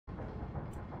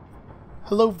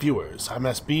Hello viewers, I'm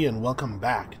SB and welcome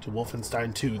back to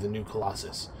Wolfenstein 2, the new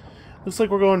Colossus. Looks like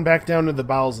we're going back down to the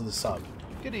bowels of the sub.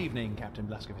 Good evening, Captain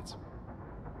Blazkowicz.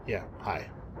 Yeah, hi.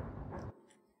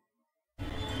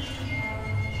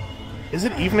 Is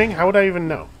it evening? How would I even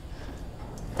know?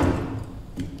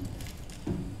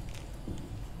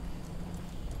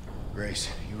 Grace,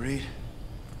 you read?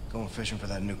 Going fishing for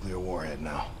that nuclear warhead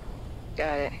now.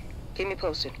 Got it. Keep me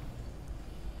posted.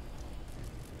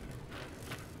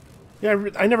 Yeah,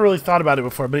 I never really thought about it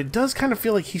before, but it does kind of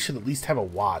feel like he should at least have a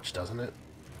watch, doesn't it?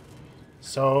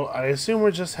 So, I assume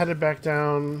we're just headed back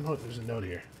down... Oh, there's a note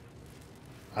here.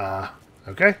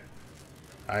 Okay.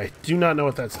 I do not know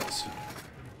what that says.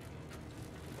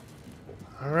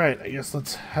 Alright, I guess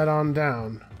let's head on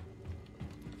down.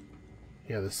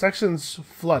 Yeah, the section's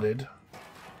flooded.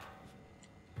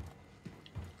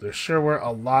 There sure were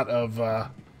a lot of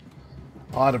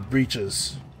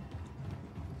breaches.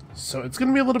 So it's going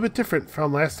to be a little bit different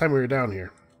from last time we were down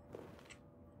here.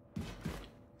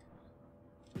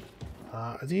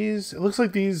 These... It looks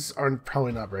like these are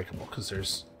probably not breakable, because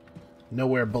there's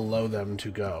nowhere below them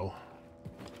to go.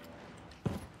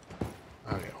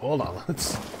 Okay, hold on.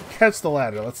 Let's catch the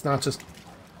ladder. Let's not just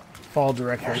fall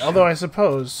directly. Although I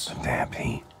suppose... The damp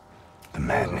heat. The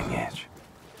maddening itch.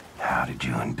 How did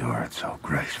you endure it so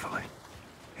gracefully?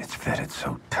 It's fitted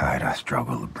so tight I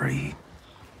struggle to breathe.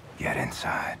 Yet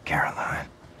inside, Caroline,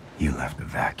 you left a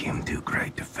vacuum too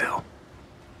great to fill.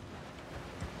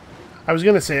 I was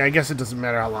going to say, I guess it doesn't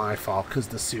matter how long I fall, because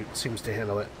the suit seems to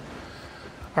handle it.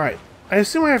 Alright, I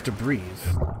assume I have to breathe.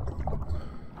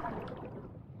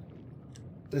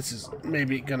 This is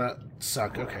maybe gonna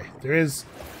suck. Okay, there is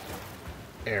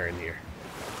air in here.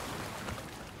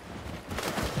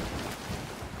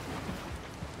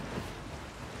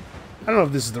 I don't know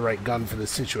if this is the right gun for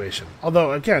this situation.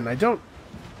 Although, again,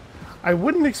 I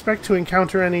wouldn't expect to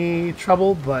encounter any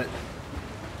trouble, but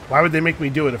why would they make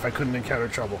me do it if I couldn't encounter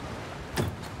trouble?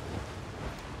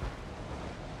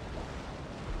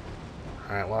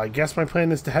 Alright, well, I guess my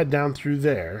plan is to head down through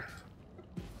there.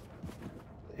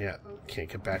 Yeah, can't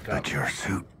get back up. But your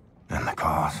suit and the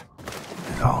cause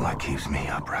is all that keeps me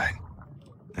upright.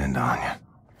 And Anya,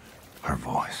 her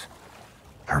voice,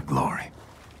 her glory,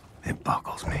 it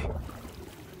buckles me.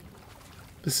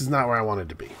 This is not where I wanted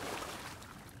to be.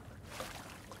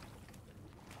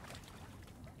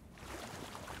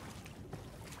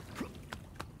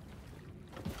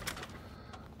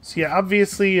 So yeah,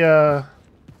 obviously,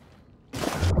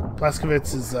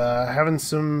 Blazkowicz is having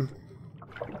some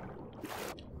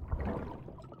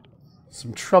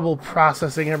trouble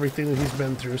processing everything that he's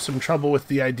been through, some trouble with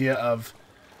the idea of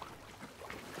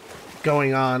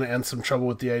going on, and some trouble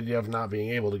with the idea of not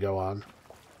being able to go on.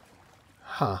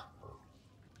 Huh.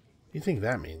 What do you think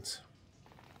that means?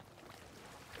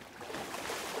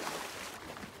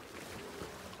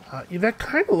 Yeah, that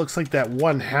kind of looks like that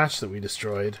one hatch that we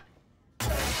destroyed.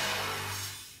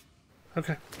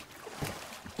 Okay.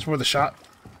 It's worth a shot.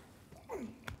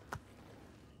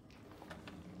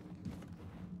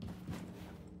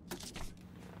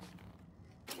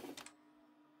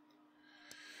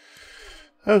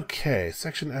 Okay,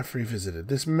 Section F revisited.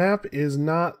 This map is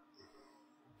not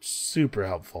super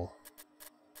helpful.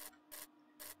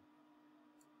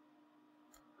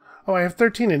 Oh, I have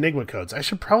 13 Enigma codes. I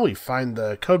should probably find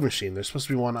the code machine. There's supposed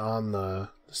to be one on the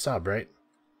sub, right?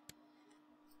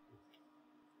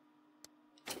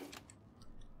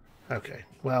 Okay,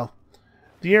 well,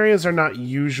 the areas are not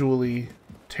usually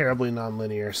terribly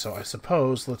non-linear, so I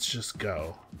suppose let's just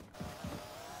go.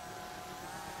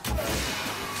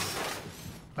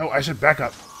 Oh, I should back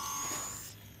up.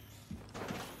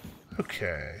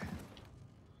 Okay.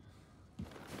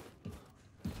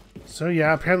 So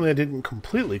yeah, apparently I didn't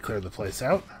completely clear the place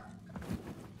out.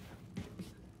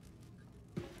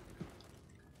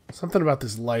 Something about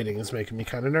this lighting is making me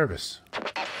kind of nervous.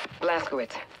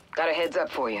 Blazkowicz, got a heads up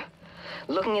for you.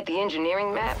 Looking at the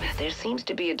engineering map, there seems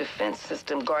to be a defense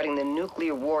system guarding the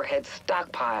nuclear warhead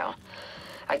stockpile.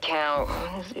 I count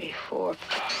 1, 2, 3, 4, 5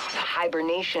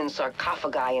 hibernation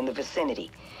sarcophagi in the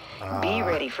vicinity. Be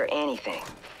ready for anything.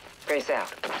 Grace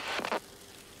out.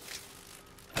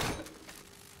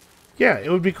 Yeah, it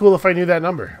would be cool if I knew that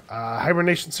number.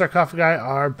 Hibernation sarcophagi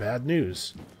are bad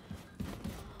news.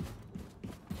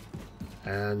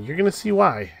 And you're gonna see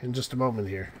why in just a moment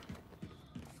here.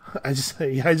 I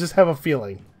just have a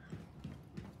feeling.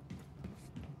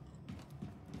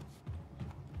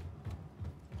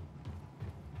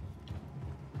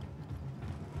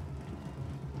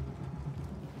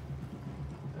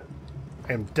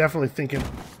 I am definitely thinking...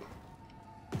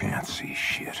 Can't see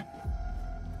shit.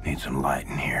 Need some light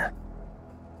in here.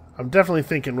 I'm definitely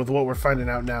thinking with what we're finding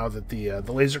out now that the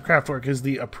laser craftwork is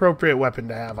the appropriate weapon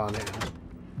to have on hand.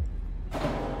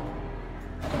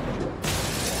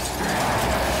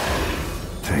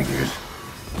 Figures.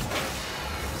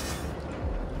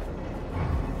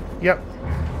 Yep.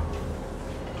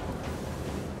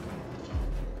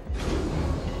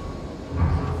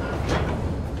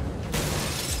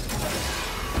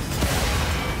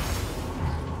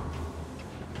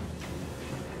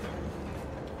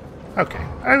 Okay,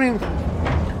 I mean...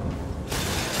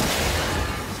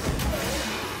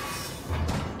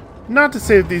 Not to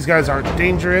say that these guys aren't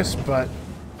dangerous, but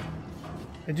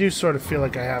I do sort of feel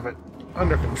like I have it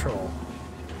under control.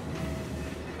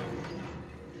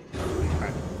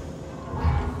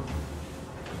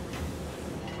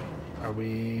 Are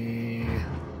we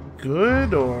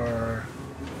good, or...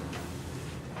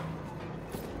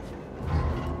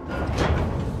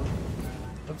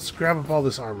 Let's grab up all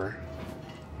this armor.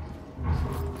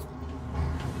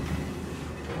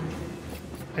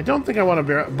 I don't think I want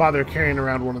to bother carrying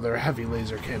around one of their heavy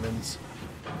laser cannons,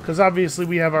 because obviously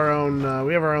we have our own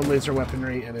laser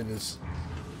weaponry, and it is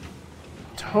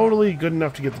totally good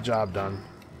enough to get the job done.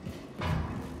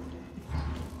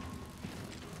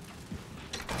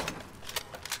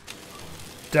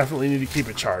 Definitely need to keep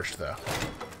it charged, though.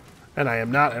 And I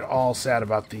am not at all sad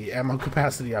about the ammo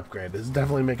capacity upgrade. It's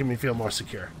definitely making me feel more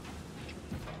secure.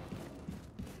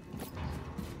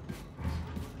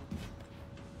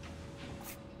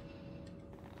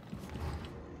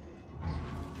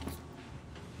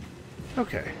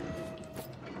 Okay.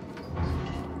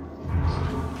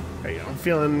 There you go. I'm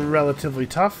feeling relatively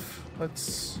tough.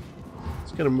 Let's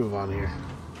get a move on here.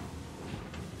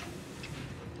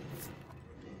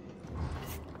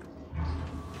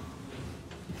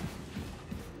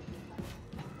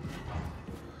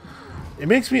 It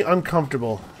makes me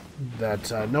uncomfortable that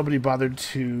nobody bothered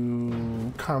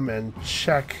to come and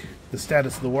check the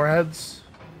status of the warheads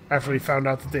after we found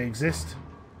out that they exist.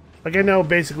 Like, I know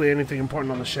basically anything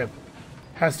important on the ship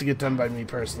has to get done by me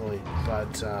personally,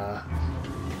 but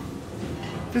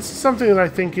this is something that I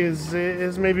think is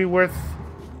maybe worth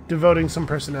devoting some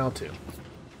personnel to.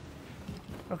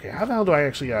 Okay, how the hell do I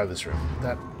actually get out of this room?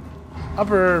 That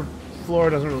upper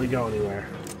floor doesn't really go anywhere.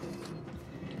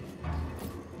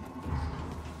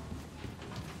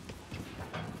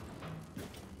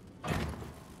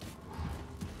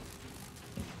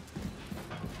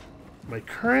 My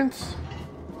current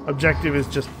objective is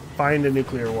just find a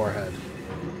nuclear warhead.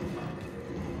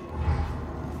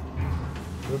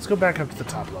 Let's go back up to the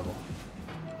top level.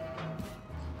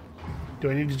 Do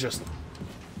I need to just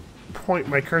point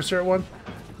my cursor at one?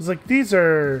 Because, like, these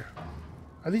are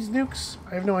these nukes?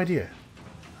 I have no idea.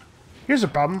 Here's a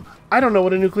problem. I don't know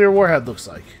what a nuclear warhead looks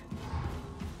like.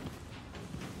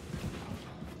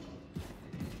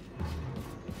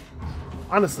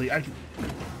 Honestly,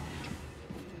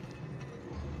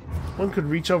 one could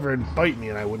reach over and bite me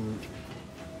and I wouldn't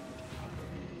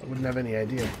have any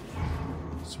idea.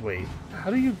 So wait, how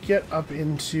do you get up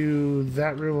into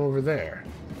that room over there?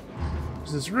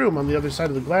 There's this room on the other side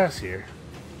of the glass here.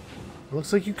 It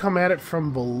looks like you come at it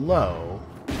from below.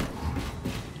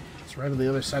 It's right on the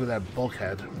other side of that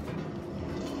bulkhead.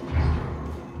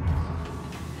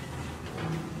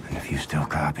 And if you still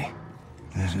copy,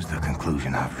 this is the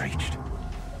conclusion I've reached.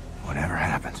 Whatever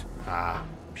happens,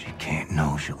 she can't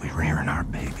know she'll be rearing our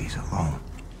babies alone.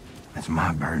 It's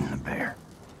my burden to bear,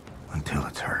 until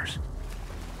it's hers.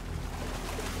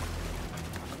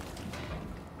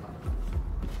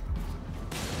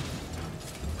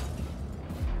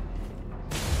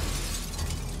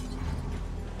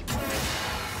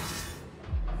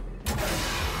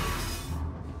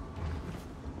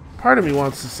 Part of me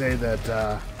wants to say that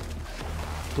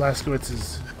Blazkowicz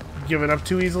is given up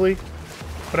too easily,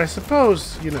 but I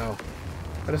suppose, you know,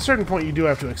 at a certain point you do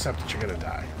have to accept that you're going to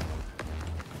die.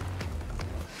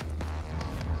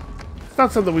 It's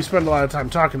not something we spend a lot of time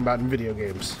talking about in video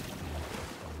games,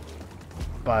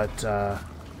 but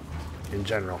in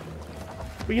general.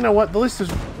 But you know what? The list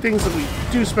of things that we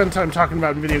do spend time talking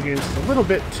about in video games is a little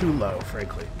bit too low,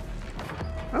 frankly.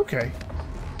 Okay.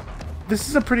 This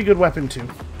is a pretty good weapon, too.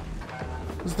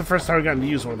 This is the first time I've gotten to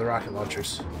use one of the rocket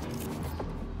launchers.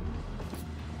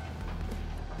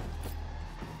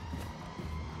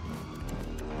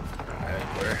 Alright,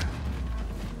 we're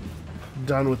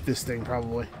done with this thing,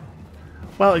 probably.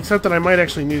 Well, except that I might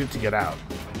actually need it to get out.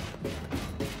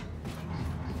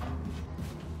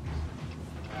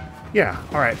 Yeah,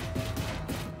 alright.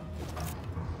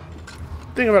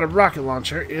 The thing about a rocket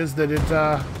launcher is that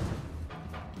it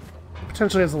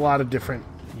potentially has a lot of different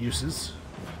uses.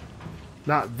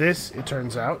 Not this, it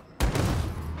turns out.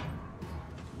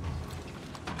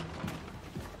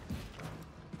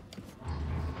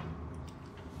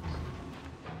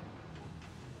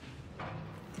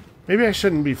 Maybe I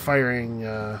shouldn't be firing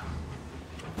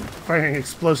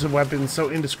explosive weapons so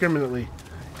indiscriminately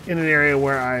in an area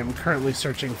where I'm currently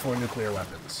searching for nuclear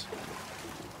weapons.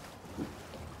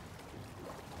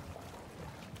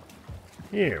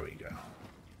 Here we go.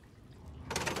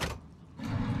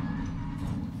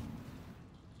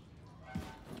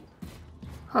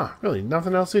 Huh, really,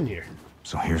 nothing else in here.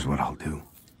 So here's what I'll do.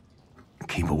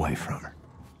 Keep away from her.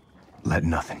 Let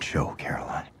nothing show,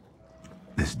 Caroline.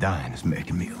 This dying is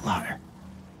making me a liar.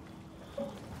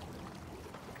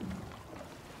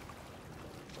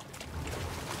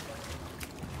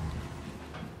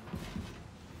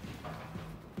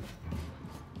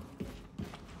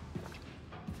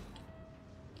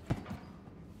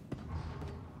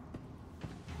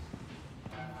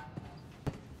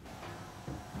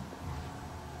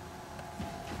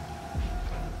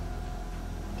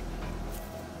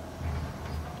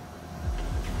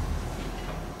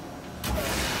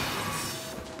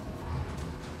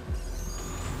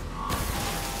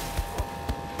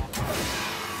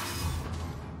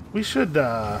 We should,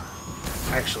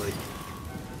 actually,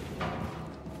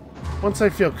 once I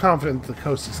feel confident the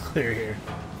coast is clear here,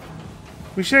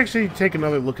 we should actually take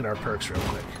another look at our perks real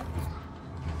quick.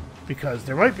 Because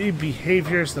there might be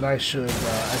behaviors that I should be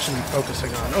focusing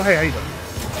on. Oh, hey, how you doing?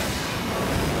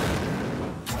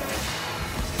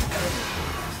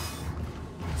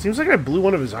 Seems like I blew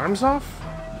one of his arms off?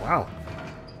 Wow.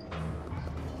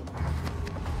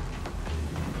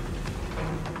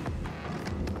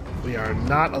 We are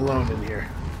not alone in here.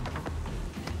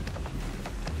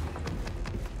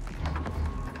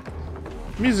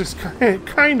 Music's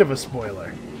kind of a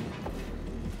spoiler.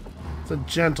 It's a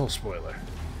gentle spoiler.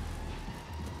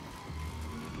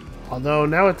 Although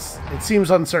now it seems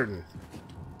uncertain.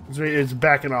 It's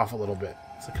backing off a little bit.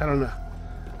 So I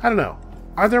don't know.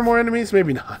 Are there more enemies?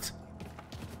 Maybe not.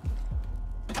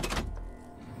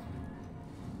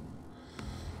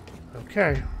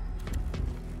 Okay.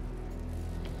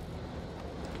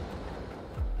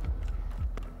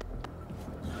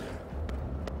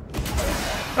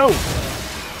 Oh!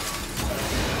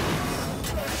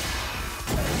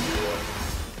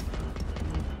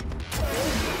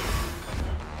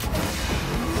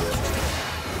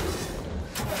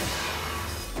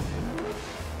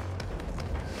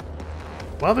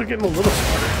 Well, they're getting a little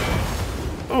smarter.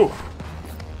 Oh!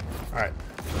 Alright.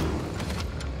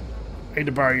 I need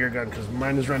to borrow your gun because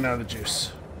mine is running out of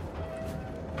juice.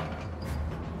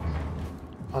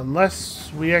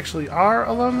 Unless we actually are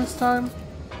alone this time?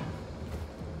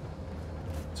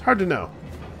 It's hard to know.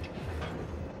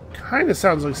 Kind of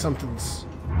sounds like something's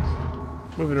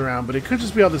moving around, but it could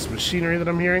just be all this machinery that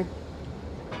I'm hearing.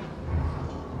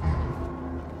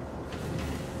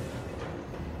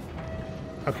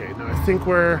 Okay, now I think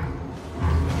we're...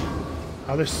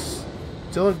 Oh, there's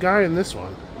still a guy in this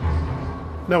one.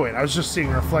 No, wait, I was just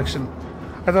seeing a reflection.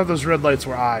 I thought those red lights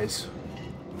were eyes.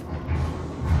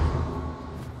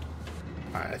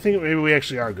 Alright, I think maybe we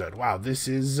actually are good. Wow, this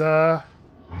is,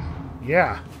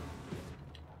 yeah.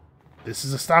 This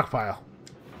is a stockpile.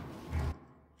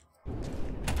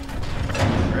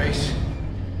 Grace,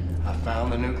 I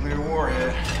found the nuclear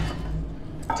warhead.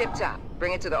 Tip top.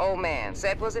 Bring it to the old man.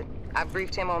 Set, was it? I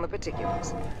briefed him on the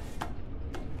particulars.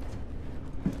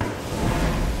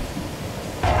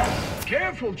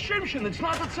 Careful, Shimshin, it's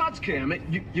not the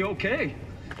Tsatske. You okay?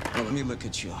 Well, let me look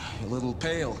at you. You're a little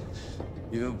pale.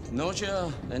 You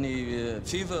nausea? Any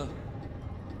fever?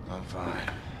 I'm fine.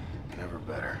 Never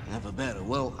better. Never better.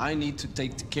 Well, I need to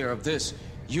take care of this.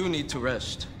 You need to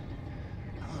rest.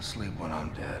 I'll sleep when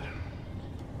I'm dead.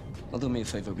 Well, do me a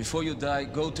favor. Before you die,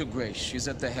 go to Grace. She's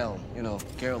at the helm. You know,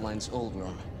 Caroline's old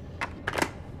room.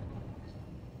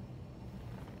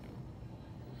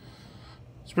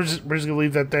 So we're just gonna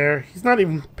leave that there. He's not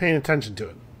even paying attention to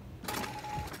it.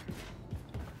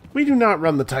 We do not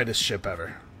run the tightest ship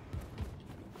ever.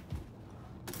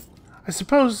 I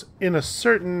suppose in a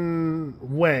certain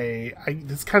way,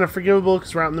 it's kind of forgivable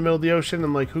because we're out in the middle of the ocean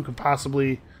and like who could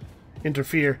possibly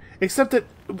interfere? Except that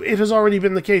it has already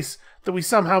been the case that we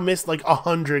somehow missed like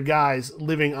 100 guys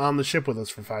living on the ship with us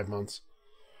for 5 months.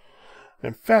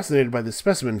 I'm fascinated by the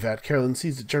specimen vat Carolyn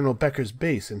sees at General Becker's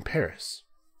base in Paris.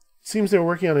 It seems they were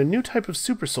working on a new type of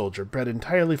super soldier bred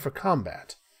entirely for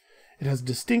combat. It has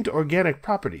distinct organic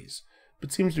properties,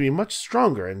 but seems to be much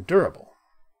stronger and durable.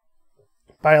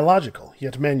 Biological,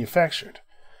 yet manufactured.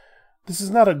 This is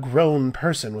not a grown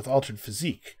person with altered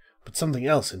physique, but something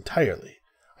else entirely.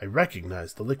 I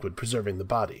recognize the liquid preserving the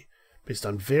body, based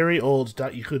on very old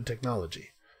Da'ihud technology.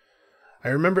 I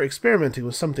remember experimenting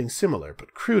with something similar,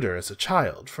 but cruder as a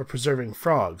child, for preserving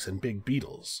frogs and big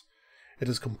beetles. It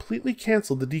has completely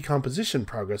cancelled the decomposition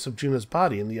progress of Juna's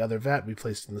body in the other vat we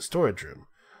placed in the storage room,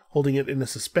 holding it in a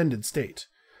suspended state.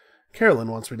 Carolyn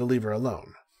wants me to leave her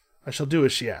alone. I shall do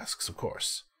as she asks, of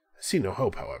course. I see no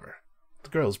hope, however. The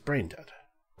girl's brain dead.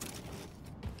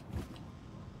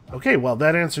 Okay, well,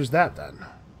 that answers that, then.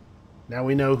 Now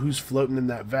we know who's floating in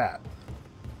that vat.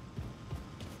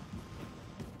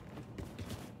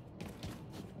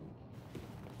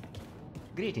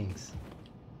 Greetings.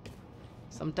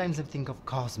 Sometimes I think of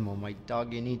Cosmo, my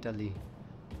dog in Italy.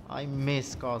 I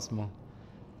miss Cosmo.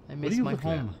 I miss my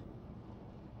home.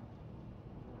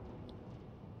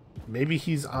 Maybe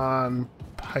he's on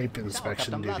pipe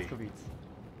inspection Ciao, duty.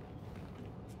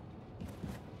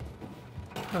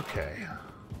 Okay.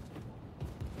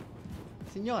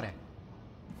 Signore.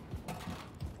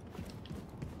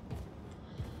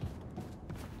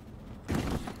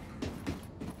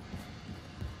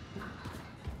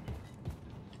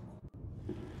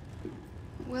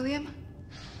 William?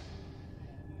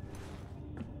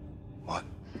 What?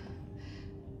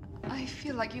 I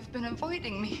feel like you've been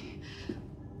avoiding me.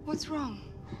 What's wrong?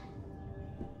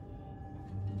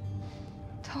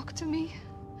 Talk to me.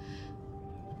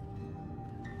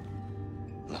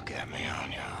 Look at me,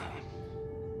 Anya.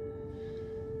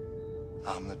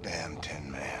 I'm the damn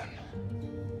Tin Man.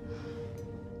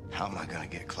 How am I gonna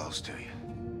get close to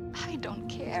you? I don't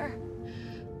care.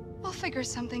 We'll figure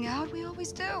something out. We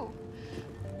always do.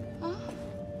 Huh?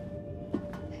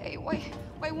 Hey,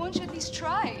 why won't you at least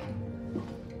try?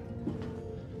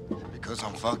 Because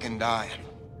I'm fucking dying.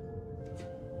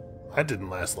 That didn't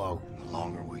last long. The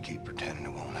longer we keep pretending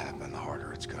it won't happen, the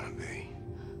harder it's gonna be.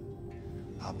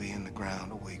 I'll be in the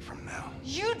ground a week from now.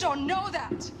 You don't know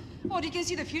that! What, you can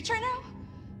see the future now?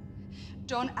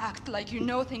 Don't act like you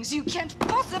know things you can't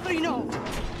possibly know!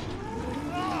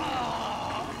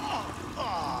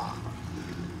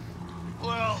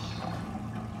 Well,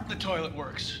 the toilet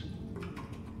works.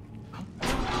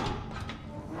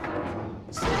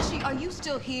 Slashy, are you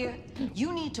still here?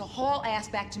 You need to haul ass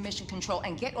back to mission control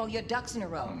and get all your ducks in a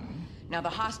row. Now, the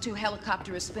Haas-2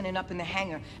 helicopter is spinning up in the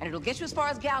hangar, and it'll get you as far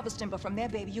as Galveston, but from there,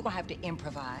 baby, you're gonna have to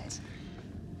improvise.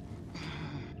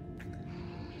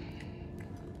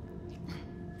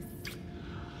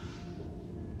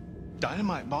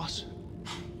 Dynamite, boss.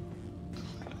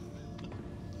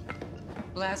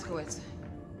 Blazkowicz,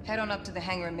 head on up to the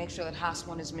hangar and make sure that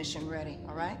Haas-1 is mission ready,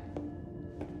 all right?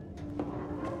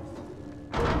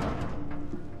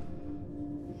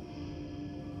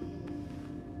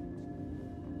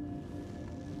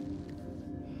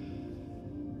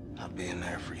 I'll be in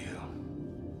there for you.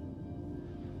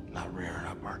 Not rearing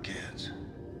up our kids.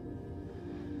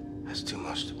 That's too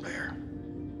much to bear.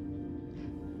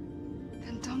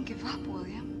 Then don't give up,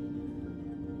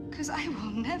 William. 'Cause I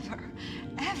will never,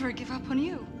 ever give up on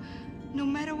you. No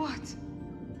matter what.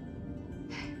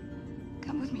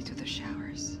 Come with me to the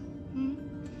showers. Hmm?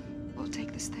 We'll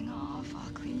take this thing off.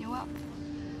 I'll clean you up.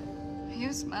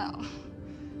 You smell.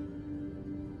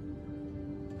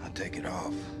 I'll take it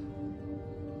off.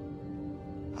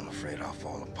 I'm afraid I'll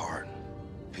fall apart.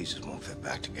 Pieces won't fit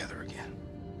back together again.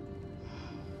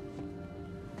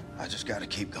 I just gotta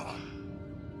keep going.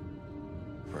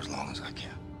 For as long as I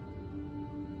can.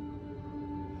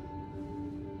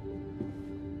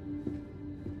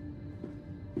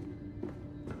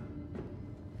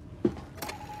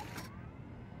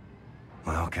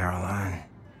 Well, Caroline,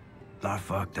 I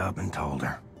fucked up and told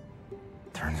her.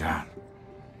 Turns out,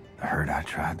 the herd I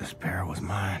tried to spare was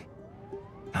mine,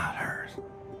 not hers.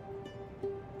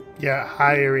 Yeah,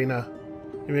 hi, Irina.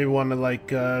 You maybe want to, like,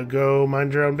 go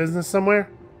mind your own business somewhere?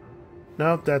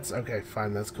 No? That's... okay,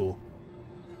 fine, that's cool.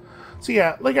 So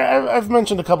yeah, like I've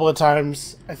mentioned a couple of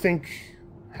times, I think...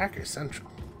 Hacker Central.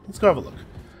 Let's go have a look.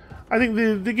 I think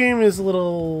the game is a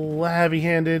little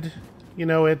heavy-handed. You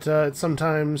know, it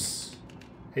sometimes...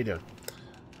 How you doing?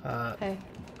 Hey.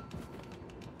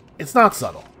 It's not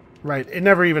subtle, right? It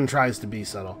never even tries to be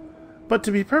subtle. But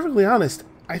to be perfectly honest,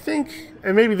 I think,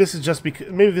 and maybe this is just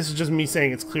me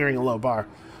saying it's clearing a low bar,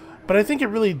 but I think it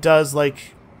really does,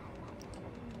 like,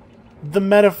 the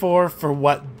metaphor for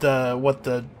what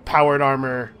the powered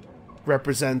armor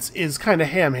represents is kind of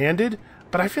ham-handed,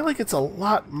 but I feel like it's a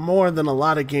lot more than a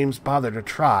lot of games bother to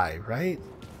try, right?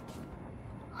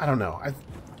 I don't know.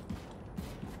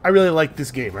 I really like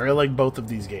this game. I really like both of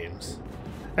these games.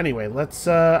 Anyway, let's,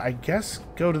 I guess,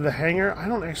 go to the hangar. I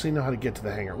don't actually know how to get to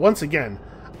the hangar. Once again,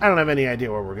 I don't have any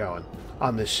idea where we're going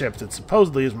on this ship that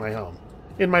supposedly is my home.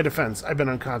 In my defense, I've been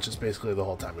unconscious basically the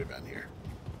whole time we've been here.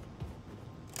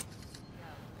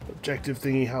 Objective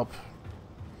thingy help.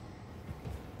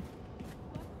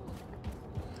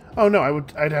 Oh no,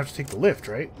 I'd have to take the lift,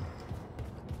 right?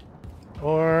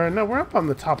 Or, no, we're up on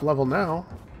the top level now.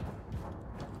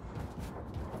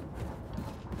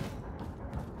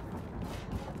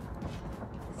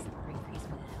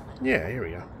 Yeah, here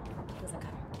we go. Feels like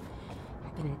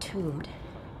I've been entombed.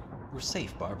 We're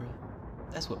safe, Barbara.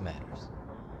 That's what matters.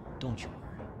 Don't you worry.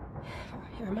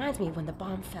 It reminds me of when the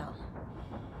bomb fell.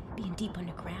 Being deep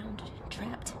underground,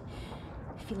 trapped.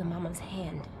 Feeling Mama's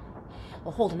hand.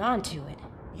 Or holding on to it.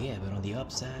 Yeah, but on the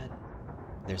upside,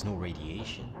 there's no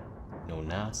radiation, no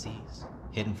Nazis,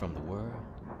 hidden from the world.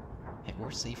 Heck,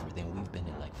 we're safer than we've been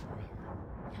in like forever.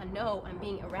 I know I'm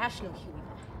being irrational, Huey.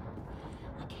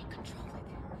 I can't control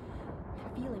it.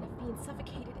 The feeling of being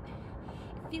suffocated.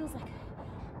 It feels like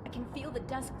I can feel the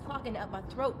dust clogging up my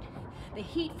throat. The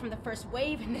heat from the first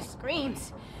wave and the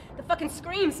screams. The fucking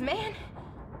screams, man.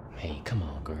 Hey, come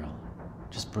on, girl.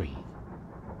 Just breathe.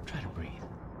 Try to breathe.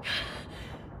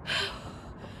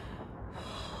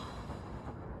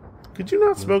 Could you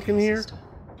not smoke in here?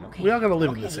 Okay, We all gotta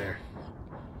live in this air.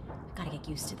 Gotta get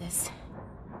used to this.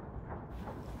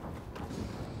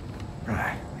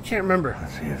 Right. I can't remember.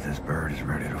 Let's see if this bird is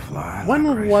ready to fly. When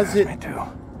like Grace was asked it? me to.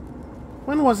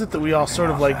 When was it that we all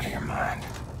sort of like Out of your mind.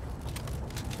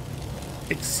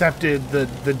 accepted the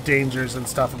dangers and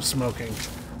stuff of smoking?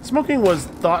 Smoking was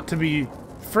thought to be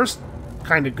first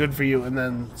kind of good for you, and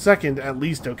then second at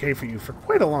least okay for you for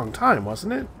quite a long time,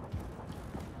 wasn't it?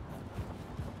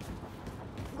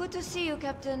 Good to see you,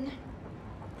 Captain.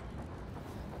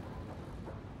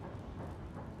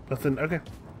 Nothing. Okay.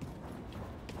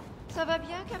 Ça va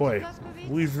bien, Captain Boy, Blazkowicz?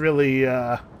 we've really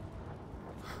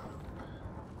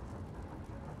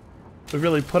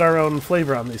put our own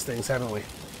flavor on these things, haven't we?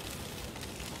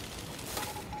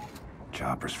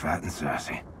 Chopper's fat and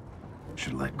sassy.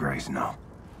 Should let Grace know.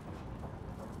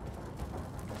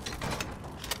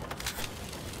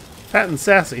 Fat and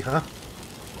sassy, huh?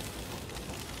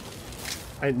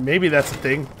 Maybe that's a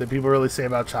thing that people really say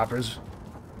about choppers.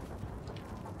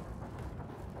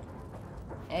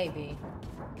 Hey, B.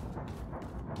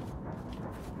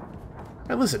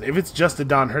 And listen, if it's just a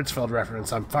Don Hertzfeld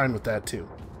reference, I'm fine with that too.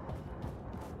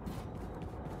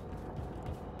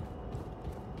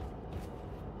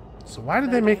 So why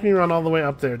did they make me run all the way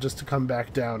up there just to come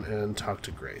back down and talk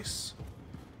to Grace?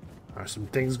 Are some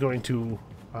things going to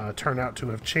turn out to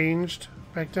have changed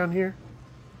back down here?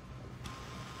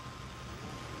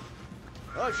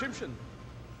 Oh, Simpson.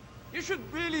 You should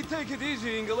really take it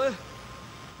easy, Ingele.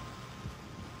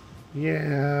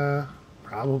 Yeah,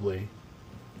 probably.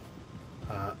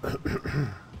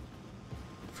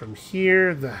 From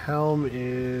here, the helm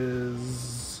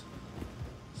is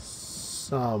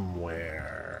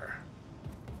somewhere.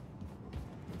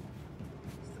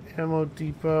 Ammo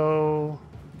depot.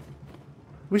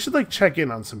 We should like check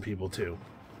in on some people too.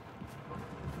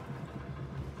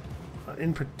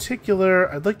 In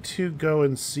particular, I'd like to go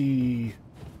and see.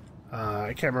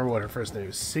 I can't remember what her first name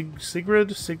is.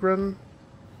 Sigrun.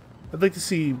 I'd like to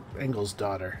see Engel's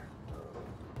daughter.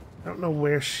 I don't know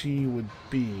where she would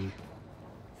be.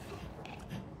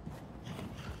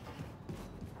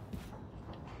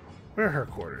 Where are her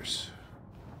quarters?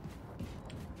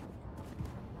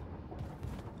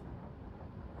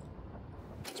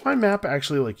 Is my map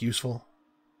actually like useful?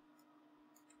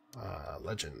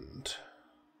 Legend.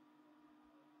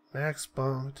 Max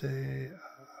Bombate.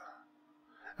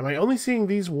 Am I only seeing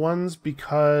these ones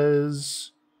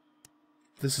because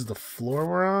this is the floor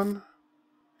we're on?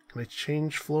 Can I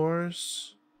change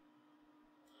floors?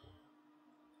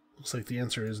 Looks like the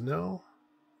answer is no.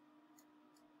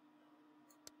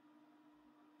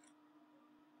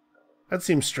 That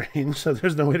seems strange, so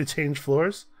there's no way to change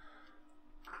floors.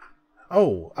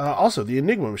 Oh, also the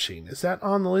Enigma machine. Is that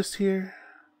on the list here?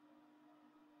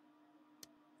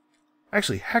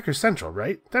 Actually, Hacker Central,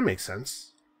 right? That makes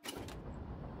sense.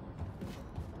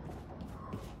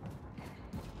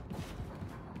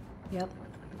 Yep.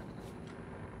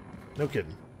 No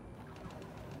kidding.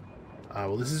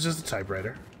 Well, this is just a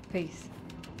typewriter. Peace.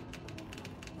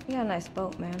 You got a nice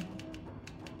boat, man.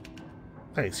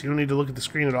 Thanks. You don't need to look at the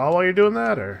screen at all while you're doing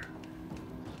that, or?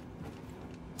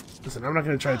 Listen, I'm not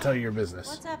going to try to tell you your business.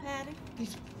 What's up, Hattie?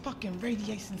 These fucking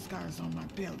radiation scars on my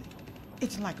belly.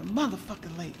 Itching like a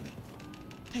motherfucker lately.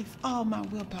 Takes all my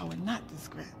willpower not to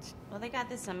scratch. Well, they got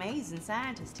this amazing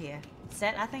scientist here.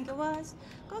 Seth, I think it was.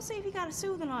 Go see if he got a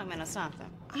soothing ointment or something.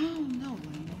 I don't know,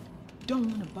 Lena. Don't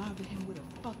want to bother him with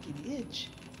a fucking itch.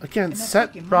 Again,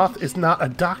 Seth Roth is not a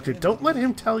doctor. Don't let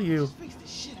him tell you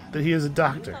that he is a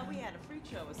doctor. I thought we had a freak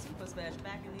show with Super Smash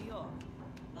back in New York.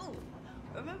 Oh,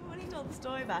 remember when he told the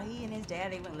story about he and his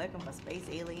daddy went looking for space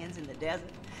aliens in the desert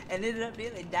and ended up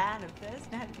nearly dying of thirst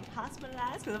and had to be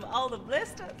hospitalized because of all the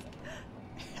blisters?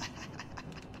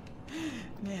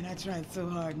 Man, I tried so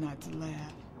hard not to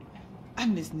laugh. I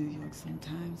miss New York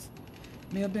sometimes.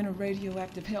 May have been a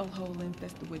radioactive hellhole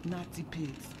infested with Nazi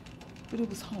pigs. But it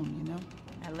was home, you know?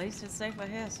 At least it's safer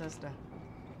here, sister.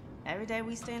 Every day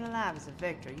we staying alive is a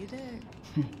victory, you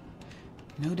dig?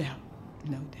 No doubt.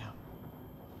 No doubt.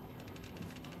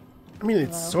 I mean,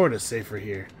 it's sort of safer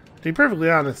here. To be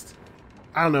perfectly honest,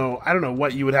 I don't know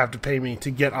what you would have to pay me to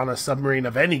get on a submarine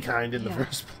of any kind in the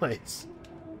first place.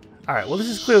 Alright, well this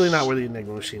is clearly not where the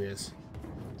Enigma machine is.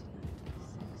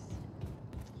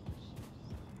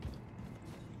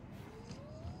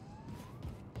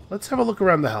 Let's have a look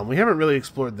around the helm. We haven't really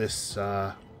explored this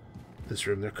this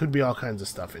room. There could be all kinds of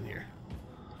stuff in here.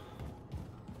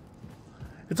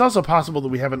 It's also possible that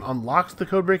we haven't unlocked the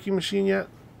code-breaking machine yet.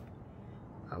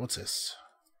 What's this?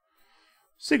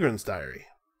 Sigrun's diary.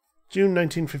 June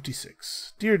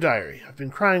 1956. Dear Diary, I've been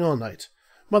crying all night.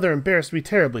 Mother embarrassed me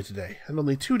terribly today, and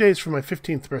only 2 days from my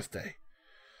 15th birthday.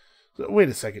 So, wait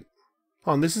a second.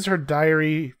 Oh, and this is her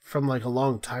diary from like a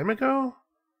long time ago?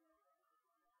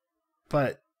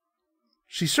 But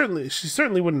she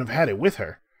certainly wouldn't have had it with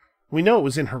her. We know it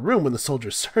was in her room when the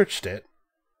soldiers searched it.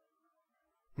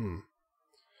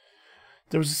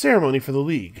 There was a ceremony for the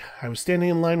League. I was standing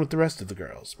in line with the rest of the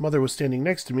girls. Mother was standing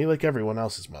next to me like everyone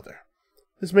else's mother.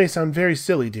 This may sound very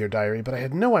silly, dear diary, but I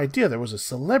had no idea there was a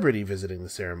celebrity visiting the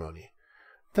ceremony.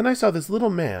 Then I saw this little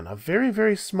man, a very,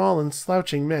 very small and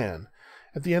slouching man,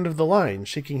 at the end of the line,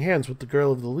 shaking hands with the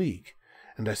girl of the League,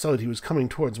 and I saw that he was coming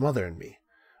towards Mother and me.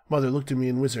 Mother looked at me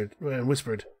and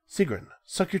whispered, Sigrun,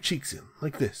 suck your cheeks in,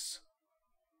 like this.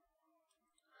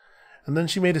 And then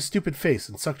she made a stupid face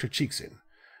and sucked her cheeks in.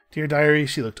 Dear diary,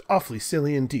 she looked awfully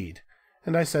silly indeed.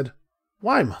 And I said,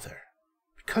 Why, Mother?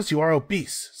 Because you are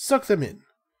obese. Suck them in.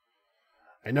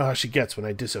 I know how she gets when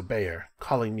I disobey her,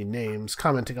 calling me names,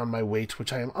 commenting on my weight,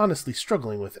 which I am honestly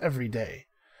struggling with every day.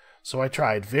 So I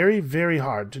tried very, very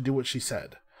hard to do what she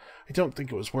said. I don't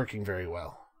think it was working very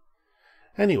well.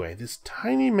 Anyway, this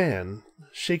tiny man,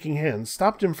 shaking hands,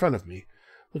 stopped in front of me,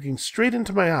 looking straight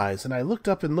into my eyes, and I looked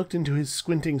up and looked into his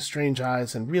squinting, strange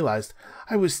eyes and realized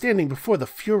I was standing before the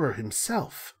Fuhrer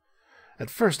himself.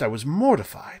 At first I was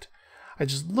mortified. I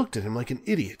just looked at him like an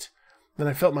idiot. Then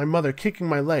I felt my mother kicking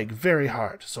my leg very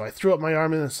hard, so I threw up my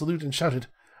arm in a salute and shouted,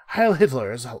 Heil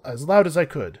Hitler, as loud as I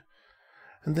could.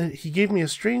 And then he gave me a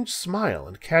strange smile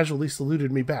and casually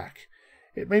saluted me back.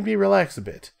 It made me relax a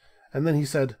bit, and then he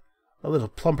said, A little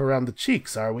plump around the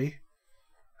cheeks, are we?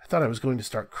 I thought I was going to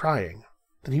start crying.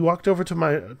 Then he walked over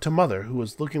to Mother, who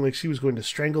was looking like she was going to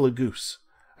strangle a goose.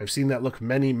 I've seen that look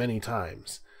many, many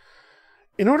times.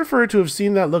 In order for her to have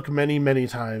seen that look many, many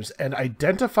times and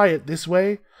identify it this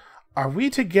way, are we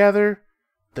together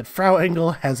that Frau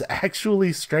Engel has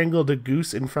actually strangled a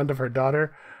goose in front of her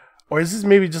daughter? Or is this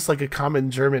maybe just like a common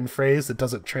German phrase that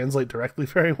doesn't translate directly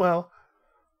very well?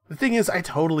 The thing is, I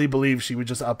totally believe she would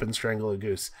just up and strangle a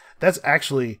goose. That's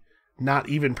actually not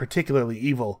even particularly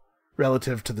evil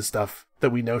relative to the stuff that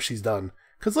we know she's done.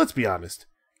 Because let's be honest,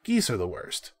 geese are the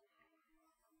worst.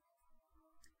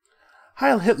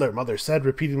 Heil Hitler, Mother said,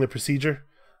 repeating the procedure.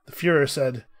 The Fuhrer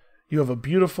said, You have a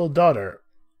beautiful daughter,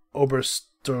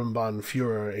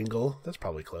 Obersturmbannführer Engel. That's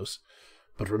probably close.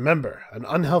 But remember, an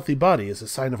unhealthy body is a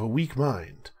sign of a weak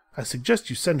mind. I suggest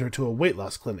you send her to a weight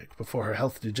loss clinic before her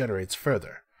health degenerates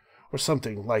further. Or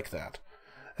something like that.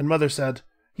 And Mother said,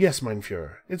 Yes, mein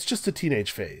Fuhrer, it's just a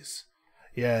teenage phase.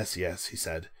 Yes, yes, he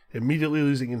said, immediately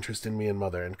losing interest in me and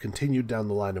Mother, and continued down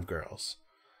the line of girls.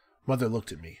 Mother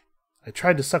looked at me. I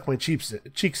tried to suck my cheeks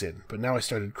in, but now I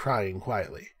started crying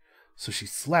quietly. So she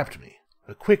slapped me,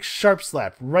 a quick, sharp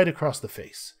slap right across the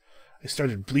face. I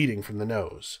started bleeding from the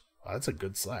nose. Wow, that's a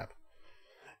good slap.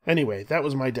 Anyway, that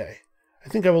was my day. I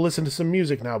think I will listen to some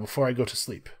music now before I go to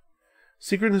sleep.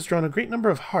 Sigrun has drawn a great number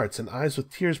of hearts and eyes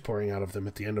with tears pouring out of them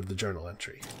at the end of the journal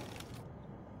entry.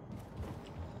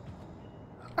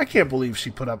 I can't believe she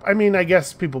put up... I mean, I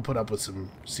guess people put up with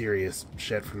some serious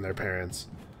shit from their parents.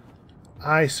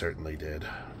 I certainly did.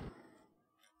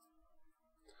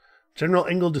 General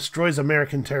Engel destroys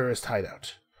American terrorist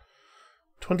hideout.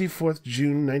 24th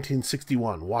June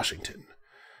 1961, Washington.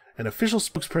 An official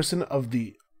spokesperson of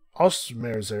the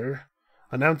Ausmerzer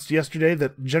announced yesterday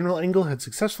that General Engel had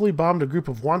successfully bombed a group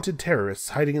of wanted terrorists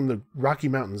hiding in the Rocky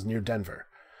Mountains near Denver.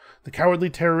 The cowardly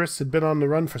terrorists had been on the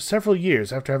run for several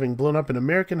years after having blown up an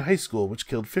American high school which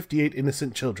killed 58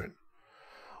 innocent children.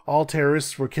 All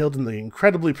terrorists were killed in the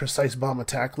incredibly precise bomb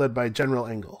attack led by General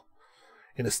Engel.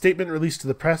 In a statement released to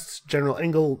the press, General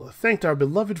Engel thanked our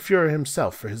beloved Fuhrer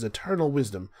himself for his eternal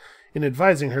wisdom in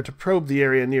advising her to probe the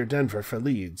area near Denver for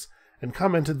leads, and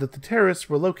commented that the terrorists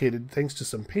were located thanks to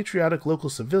some patriotic local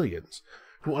civilians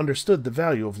who understood the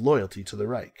value of loyalty to the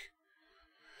Reich.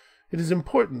 It is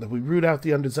important that we root out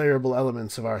the undesirable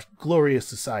elements of our glorious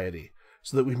society,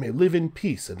 so that we may live in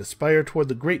peace and aspire toward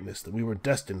the greatness that we were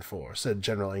destined for, said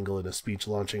General Engel in a speech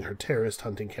launching her terrorist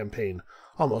hunting campaign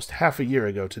almost half a year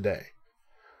ago today.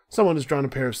 Someone has drawn a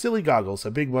pair of silly goggles,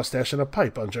 a big mustache, and a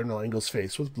pipe on General Engel's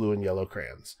face with blue and yellow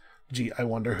crayons. Gee, I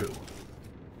wonder who.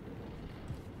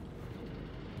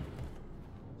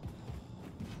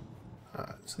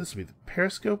 So this would be the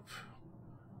periscope.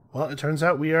 Well, it turns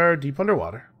out we are deep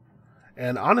underwater.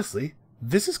 And honestly,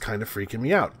 this is kind of freaking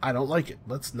me out. I don't like it.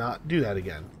 Let's not do that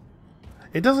again.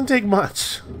 It doesn't take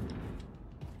much.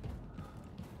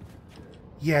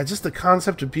 Yeah, just the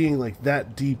concept of being like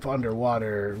that deep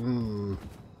underwater.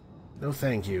 No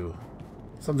thank you.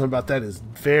 Something about that is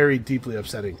very deeply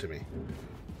upsetting to me.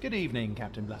 Good evening,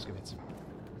 Captain Blazkowicz.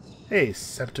 Hey,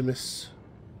 Septimus.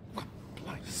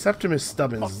 Septimus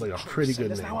Stubbins is like a pretty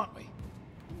good name. Now, aren't we?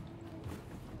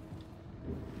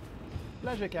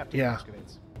 Pleasure, Captain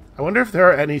Blazkowicz. I wonder if there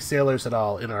are any sailors at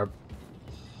all in our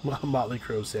motley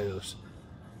crew of sailors.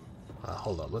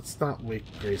 Hold on, let's not wake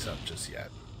Grace up just yet.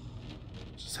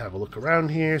 Just have a look around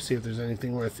here, see if there's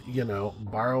anything worth,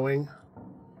 borrowing.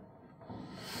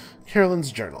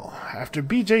 Carolyn's journal. After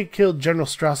BJ killed General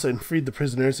Strasse and freed the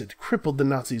prisoners, it crippled the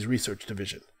Nazis' research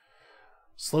division.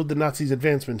 Slowed the Nazis'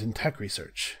 advancement in tech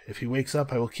research. If he wakes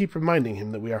up, I will keep reminding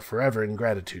him that we are forever in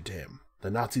gratitude to him.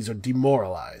 The Nazis are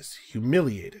demoralized,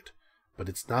 humiliated, but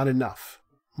it's not enough.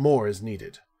 More is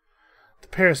needed. The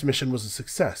Paris mission was a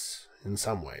success, in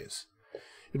some ways.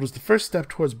 It was the first step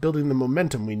towards building the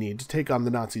momentum we need to take on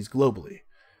the Nazis globally.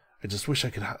 I just wish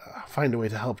I could find a way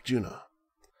to help Juna.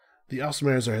 The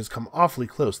Ausmerzer has come awfully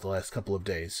close the last couple of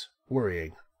days.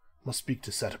 Worrying. Must speak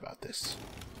to Set about this.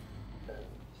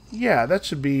 Yeah, that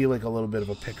should be like a little bit of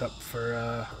a pickup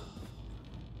for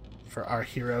our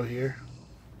hero here.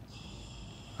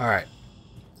 Alright.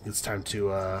 It's time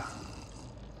to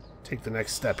take the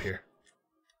next step here.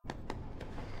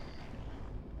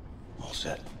 All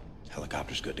set.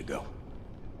 Helicopter's good to go.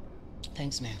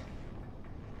 Thanks, man.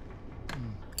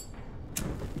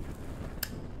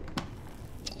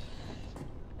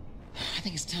 I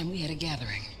think it's time we had a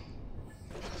gathering.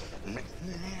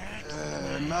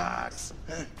 Max,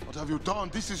 what have you done?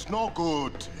 This is no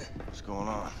good. What's going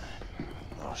on?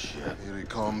 Oh, shit. Here he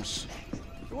comes.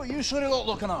 What are you sure lot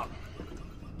looking at?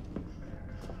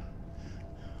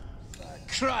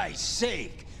 For Christ's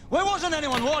sake! Why wasn't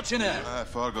anyone watching it?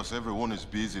 Fergus, everyone is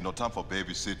busy. No time for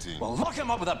babysitting. Well, lock him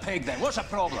up with a pig then. What's the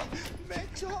problem?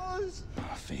 Mentos!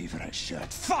 Oh, favorite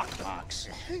shirt. Fuck, Max!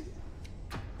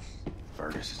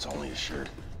 Fergus, it's only a shirt.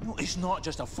 No, it's not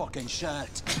just a fucking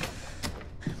shirt.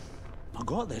 I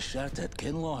got this shirt at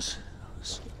Kinloss.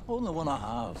 It's the only one I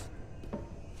have.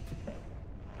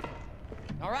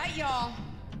 All right, y'all.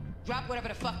 Drop whatever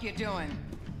the fuck you're doing.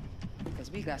 Because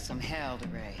we got some hell to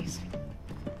raise.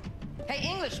 Hey,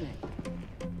 Englishman.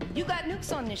 You got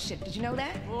nukes on this ship. Did you know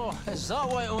that? Oh, is that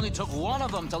why it only took one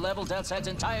of them to level Death's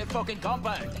entire fucking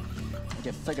compound? How'd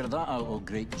you figure that out, oh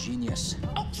great genius?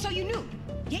 Oh, so you knew.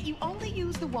 Yet you only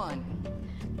used the one.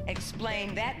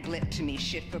 Explain that blip to me,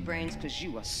 shit for brains, because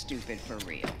you are stupid for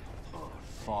real.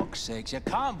 Fuck's sakes, you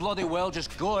can't bloody well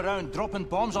just go around dropping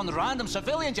bombs on random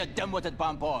civilians, you dim-witted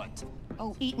bampot.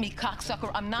 Oh, eat me,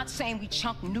 cocksucker. I'm not saying we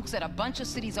chunk nukes at a bunch of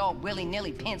cities all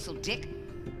willy-nilly, pencil dick.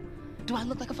 Do I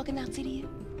look like a fucking Nazi to you?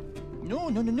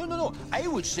 No. I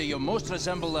would say you most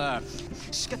resemble a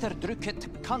skitterdrukit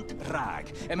cunt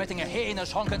rag, emitting a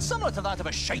heinous honking similar to that of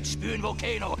a shite-spewing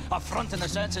volcano, affronting the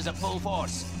senses at full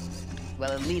force.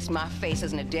 Well, at least my face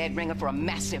isn't a dead ringer for a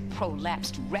massive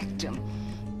prolapsed rectum.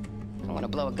 I want to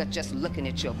blow a gut just looking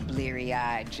at your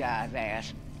bleary-eyed jive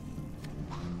ass.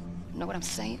 Know what I'm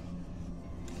saying?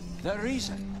 The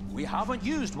reason we haven't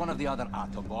used one of the other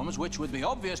atom bombs, which would be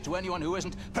obvious to anyone who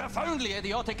isn't profoundly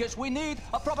idiotic, is we need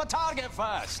a proper target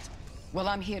first. Well,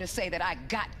 I'm here to say that I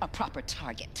got a proper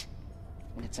target.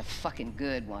 And it's a fucking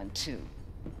good one, too.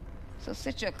 So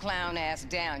sit your clown ass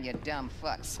down, you dumb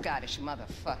fuck, Scottish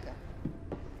motherfucker.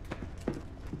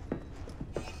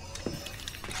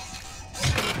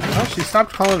 Well, she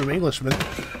stopped calling him Englishman.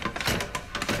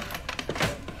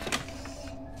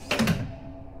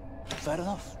 Fair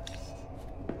enough.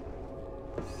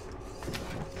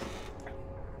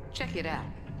 Check it out.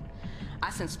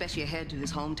 I sent Specia ahead to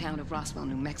his hometown of Roswell,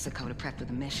 New Mexico to prep for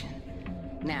the mission.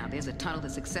 Now, there's a tunnel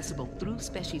that's accessible through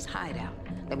Specia's hideout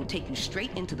that will take you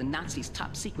straight into the Nazis'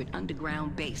 top-secret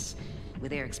underground base, where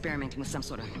they're experimenting with some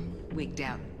sort of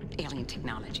wigged-out alien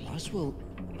technology. Roswell,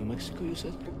 New Mexico, you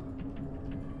said?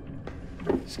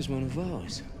 This is one of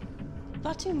ours.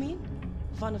 What do you mean?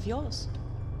 One of yours?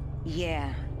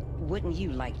 Yeah. wouldn't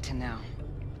you like to know?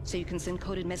 So you can send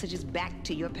coded messages back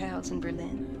to your pals in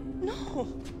Berlin? No.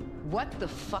 What the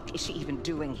fuck is she even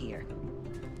doing here?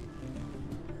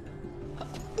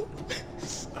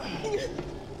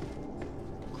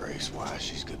 Grace, why?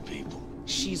 She's good people.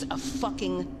 She's a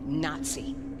fucking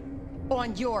Nazi.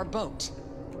 On your boat.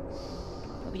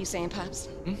 What were you saying, Pops?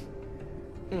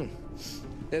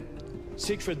 That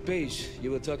secret base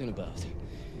you were talking about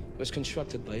was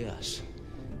constructed by us.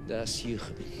 Das hier,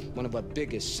 one of our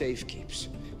biggest safekeeps.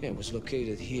 Yeah, it was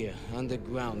located here,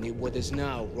 underground, near what is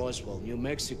now Roswell, New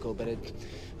Mexico, but it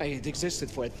existed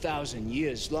for 1,000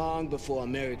 years, long before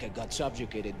America got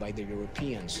subjugated by the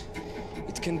Europeans.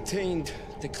 It contained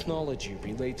technology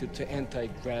related to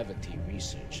anti-gravity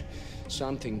research,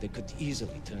 something that could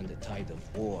easily turn the tide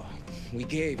of war. We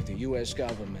gave the US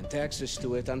government access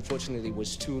to it. Unfortunately, it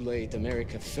was too late.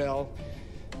 America fell.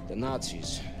 The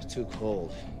Nazis took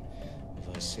hold of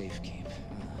our safekeep.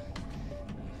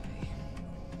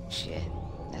 Shit,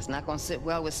 that's not gonna sit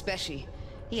well with Speshy.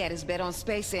 He had his bet on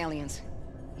space aliens.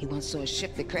 He once saw a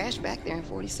ship that crashed back there in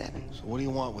 47. So what do you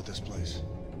want with this place?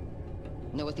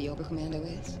 Know what the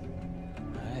Oberkommando is?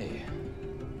 Aye.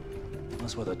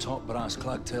 That's where the top brass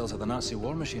clack tails of the Nazi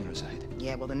war machine reside.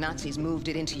 Yeah, well, the Nazis moved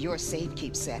it into your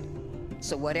safekeep set.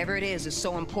 So whatever it is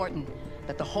so important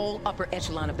that the whole upper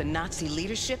echelon of the Nazi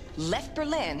leadership left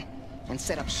Berlin and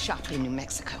set up shop in New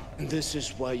Mexico. And this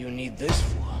is why you need this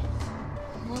for.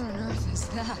 What on earth is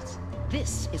that?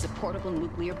 This is a portable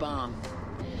nuclear bomb.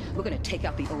 We're gonna take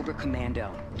out the Oberkommando,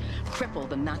 cripple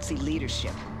the Nazi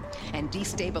leadership, and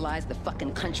destabilize the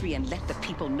fucking country and let the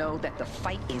people know that the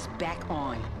fight is back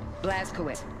on.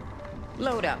 Blazkowicz,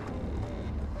 load up.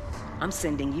 I'm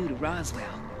sending you to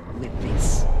Roswell with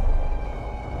this.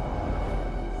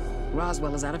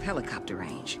 Roswell is out of helicopter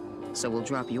range, so we'll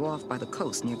drop you off by the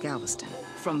coast near Galveston.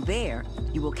 From there,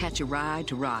 you will catch a ride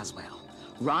to Roswell.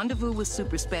 Rendezvous with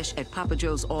Super Spesh at Papa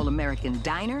Joe's All-American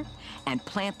Diner, and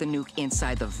plant the nuke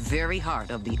inside the very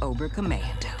heart of the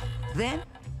Oberkommando. Then,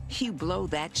 you blow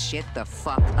that shit the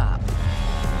fuck up.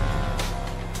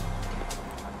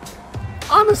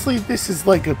 Honestly, this is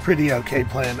like a pretty okay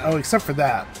plan. Oh, except for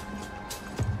that.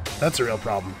 That's a real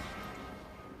problem.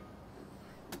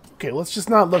 Okay, let's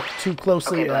just not look too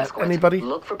closely at anybody.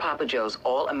 Look for Papa Joe's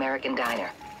All-American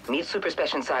Diner. Meet Super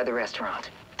Spesh inside the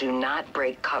restaurant. Do not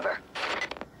break cover.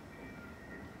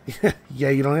 Yeah,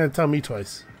 you don't have to tell me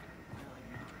twice.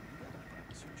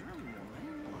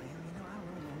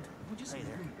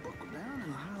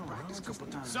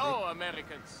 So,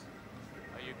 Americans,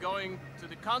 are you going to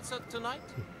the concert tonight?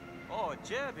 Oh,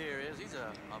 Jeb here is. He's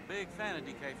a big fan of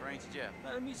DK for ain't Jeb.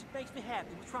 Well, the music makes me happy.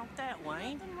 What's wrong with that,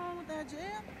 Wayne? Nothing wrong with that,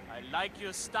 Jeb. I like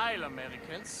your style,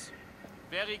 Americans.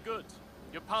 Very good.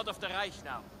 You're part of the Reich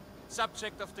now.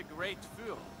 Subject of the great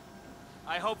Führer.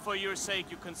 I hope for your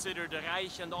sake you consider the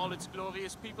Reich and all its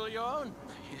glorious people your own.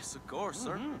 Yes, of course,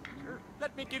 sir. Sure.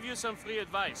 Let me give you some free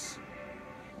advice.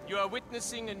 You are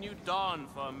witnessing a new dawn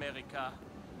for America.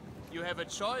 You have a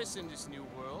choice in this new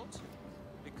world,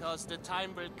 because the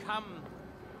time will come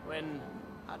when,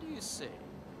 how do you say,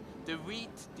 the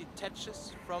wheat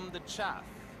detaches from the chaff.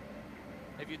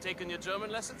 Have you taken your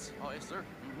German lessons? Oh, yes, sir.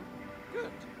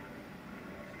 Good.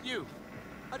 You,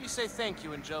 how do you say thank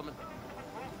you in German?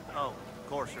 Oh, of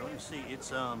course, sir. Let me see.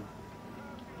 It's,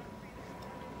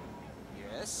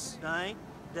 Yes?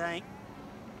 Dank.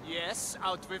 Yes,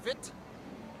 out with it.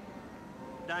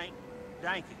 Dank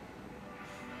it.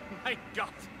 My God.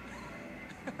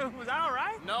 Was that all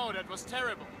right? No, that was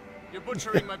terrible. You're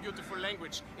butchering my beautiful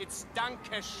language. It's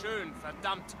Danke schön,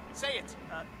 verdammt. Say it.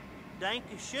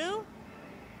 Danke schön?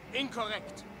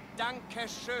 Incorrect. Danke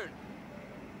schön.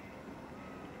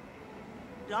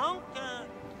 Danke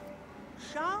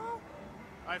schön?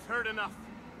 I've heard enough.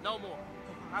 No more.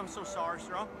 I'm so sorry,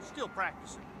 sir. I'm still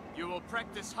practicing. You will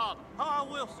practice harder. Oh,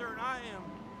 I will, sir, and I am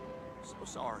so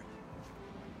sorry.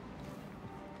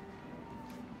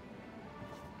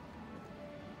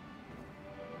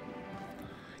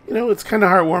 You know, it's kind of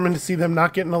heartwarming to see them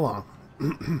not getting along.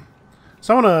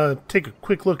 So I want to take a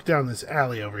quick look down this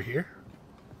alley over here.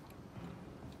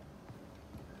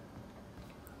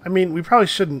 I mean, we probably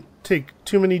shouldn't take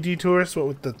too many detours, what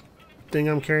with the thing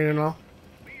I'm carrying and all.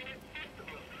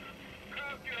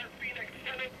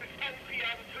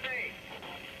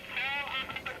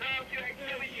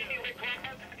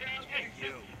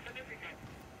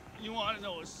 You want to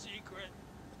know a secret?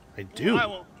 I do. Well, I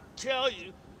won't tell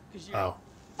you, because you're a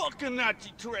fucking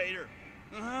Nazi traitor.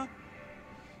 Uh-huh.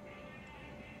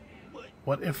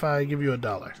 What if I give you $1?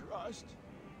 Trust.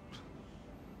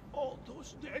 All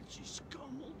those Nazi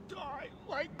scum will die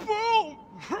like boom!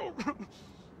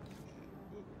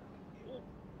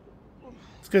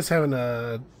 This guy's having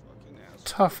a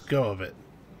tough go of it.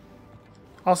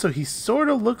 Also, he sort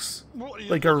of looks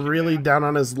like a really down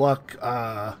on his luck.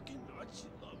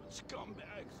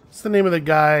 What's the name of the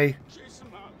guy?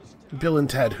 Bill and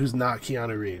Ted, who's not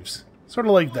Keanu Reeves. Sort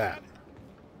of like that.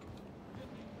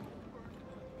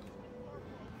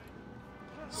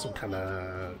 Some kind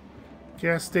of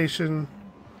gas station.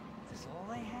 Is this all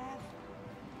they have?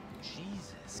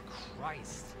 Jesus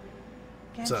Christ.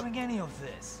 Can't What's up? drink any of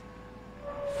this.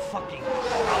 Fucking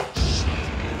out shit.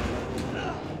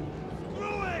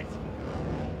 Screw it!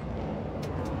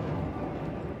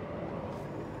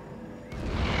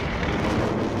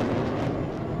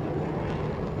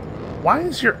 Why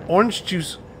is your orange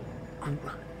juice...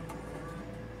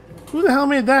 Who the hell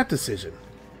made that decision?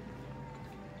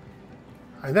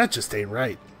 I mean, that just ain't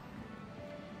right.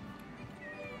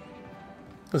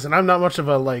 Listen, I'm not much of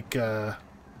a, like, I'm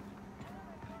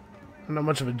not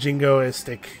much of a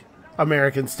jingoistic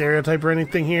American stereotype or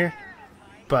anything here,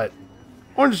 but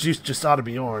orange juice just ought to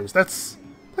be orange. That's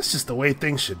just the way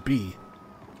things should be.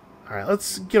 Alright,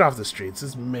 let's get off the streets.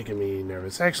 This is making me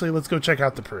nervous. Actually, let's go check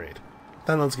out the parade.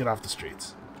 Then let's get off the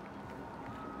streets.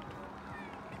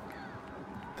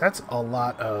 That's a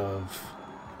lot of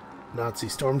Nazi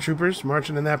stormtroopers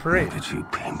marching in that parade. Look at you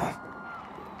people.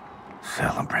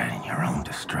 Celebrating your own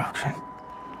destruction.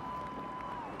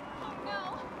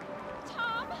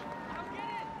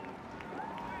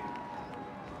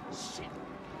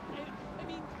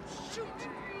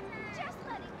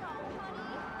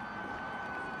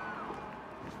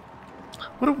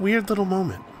 What a weird little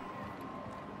moment.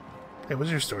 Hey, what's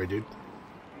your story, dude?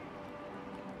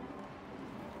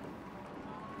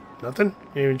 Nothing?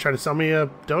 You even try to sell me a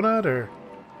donut, or...?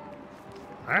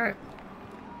 Alright.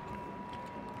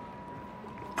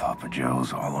 Papa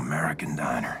Joe's All-American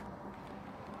Diner.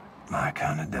 My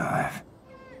kind of dive.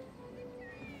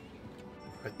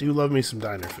 I do love me some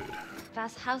diner food.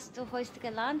 Was hast du heute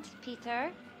gelernt,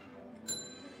 Peter?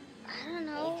 I don't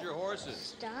know. Hold your horses.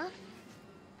 Stuff?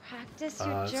 Practice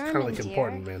your It's German, kind of like dear.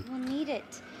 important, man. You'll need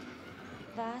it.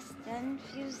 Was denn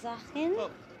für Sachen?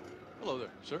 Oh, hello there,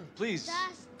 sir. Please,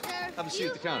 have a seat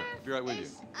at the counter. I'll be right with you.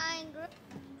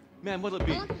 Ma'am, what'll it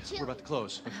be? We're about to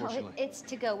close, unfortunately. Oh, it's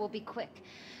to go. We'll be quick.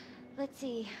 Let's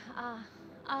see.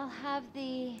 I'll have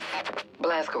the...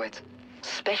 Blazkowicz,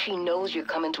 Speshy knows you're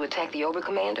coming to attack the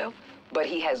Oberkommando, but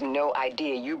he has no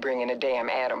idea you bring in a damn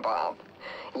atom bomb.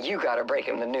 You gotta break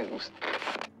him the news.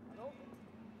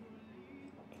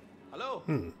 Hello?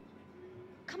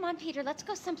 Come on, Peter. Let's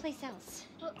go someplace else.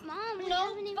 But Mom, we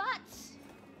haven't even... buts.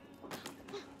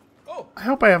 I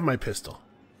hope I have my pistol.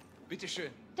 Bitte schön.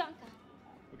 Danke.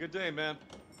 Well, good day, man.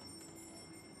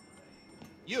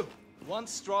 You, one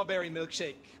strawberry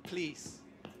milkshake, please.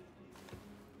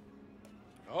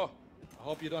 Oh, I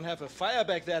hope you don't have a fire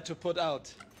back there to put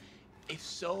out. If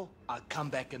so, I'll come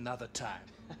back another time.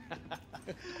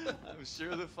 I'm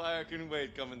sure the fire can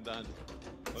wait, Commandant.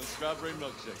 One strawberry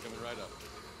milkshake coming right up.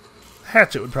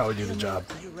 Hatchet would probably do the job.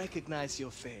 I recognize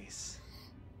your face.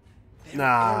 Very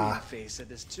Nah. alien face it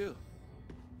is too.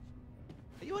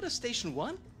 Are you at a station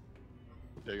 1?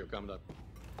 There you go, Commandant.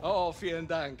 Oh, vielen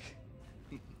Dank.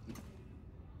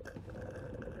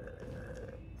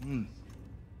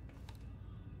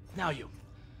 Now you.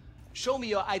 Show me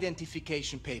your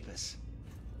identification papers.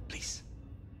 Please.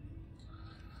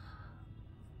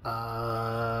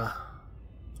 I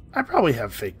probably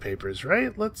have fake papers,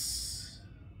 right? Let's...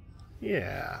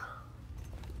 Yeah.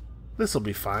 This'll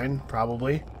be fine,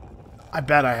 probably. I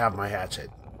bet I have my hatchet.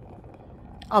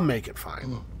 I'll make it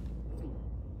fine.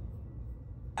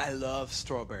 I love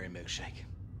strawberry milkshake.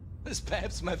 It's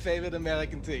perhaps my favorite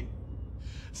American thing.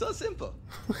 So simple.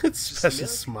 It's Just such a milk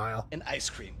smile. and ice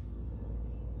cream.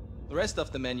 The rest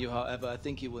of the menu, however, I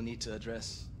think you will need to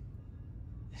address.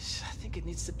 I think it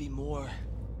needs to be more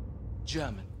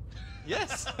German.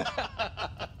 Yes.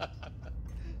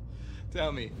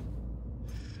 Tell me,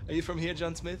 are you from here,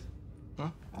 John Smith? Huh?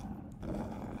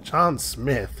 John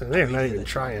Smith. They're not even Right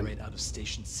trying. out of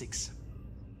Station 6.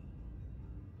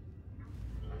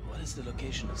 What is the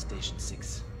location of Station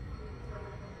 6?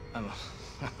 I'm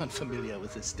unfamiliar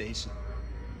with this station.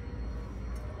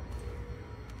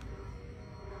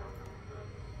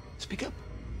 Speak up.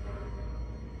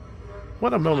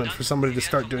 What a moment for somebody to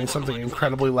start doing something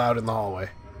incredibly loud in the hallway.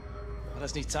 War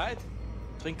das nicht Zeit?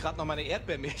 Trink grad noch meine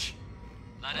Erdbeermilch.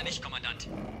 Leider nicht, Kommandant.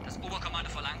 Das Oberkommando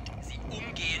verlangt, Sie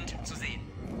umgehend zu sehen.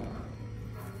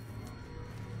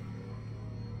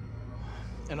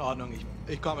 In Ordnung,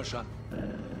 ich komme schon.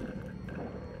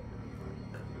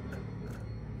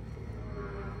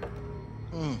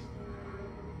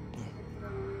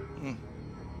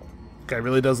 Guy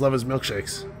really does love his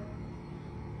milkshakes.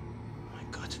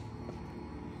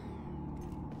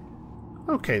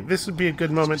 Okay, this would be a good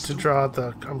moment to draw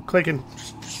the... I'm clicking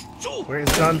where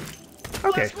it's done.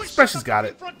 Okay, Special's got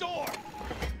it.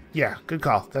 Yeah, good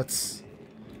call. That's...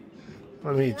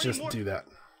 Let me just do that.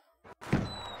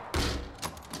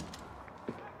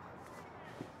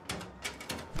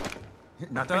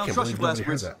 Not that I don't trust you,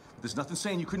 Blazkowicz. There's nothing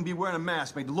saying you couldn't be wearing a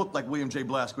mask made to look like William J.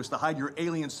 Blazkowicz to hide your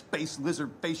alien space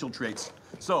lizard facial traits.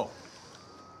 So,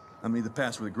 I made the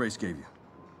password that Grace gave you.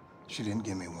 She didn't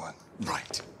give me one.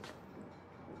 Right.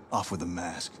 Off with the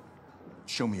mask.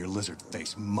 Show me your lizard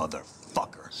face,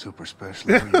 motherfucker. Super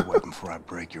Special, leave your weapon before I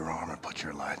break your arm and put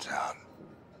your lights out.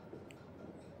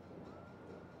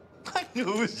 I knew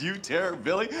it was you, Terror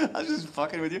Billy. I was just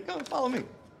fucking with you. Come on, follow me.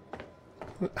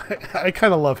 I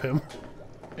kind of love him.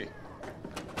 Hey.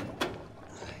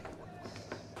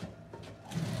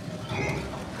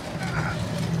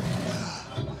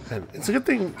 And it's a good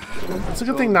thing. It's a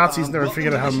good thing Nazis never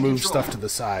figured out how to move stuff to the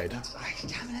side. I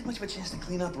haven't had much of a chance to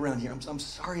clean up around here. I'm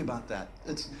sorry about that.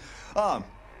 It's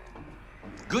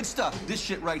good stuff. This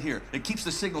shit right here. It keeps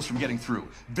the signals from getting through.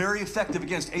 Very effective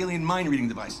against alien mind-reading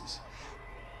devices.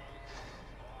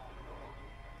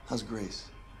 How's Grace?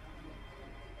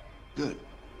 Good.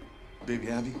 Baby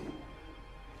Abby?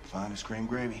 Fine as cream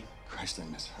gravy. Christ, I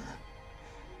miss her.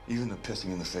 Even the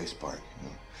pissing in the face part, you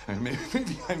know. I mean,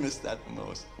 maybe I miss that the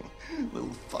most.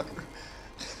 Little fucker.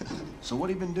 So what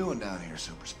have you been doing down here,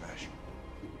 Super Special?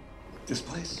 This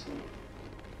place?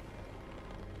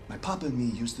 My papa and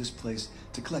me used this place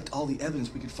to collect all the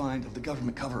evidence we could find of the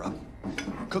government cover-up.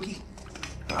 Cookie?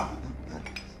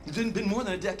 It's been more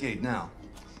than a decade now.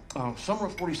 Summer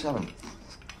of '47. It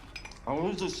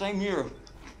was the same year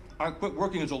I quit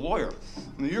working as a lawyer.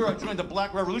 In the year I joined the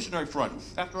Black Revolutionary Front,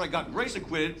 after I got Grace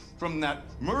acquitted from that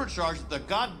murder charge that the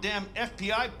goddamn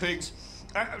FBI pigs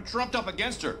trumped up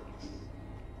against her.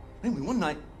 Anyway, one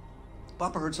night,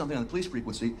 Papa heard something on the police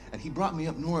frequency, and he brought me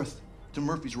up north to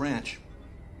Murphy's Ranch,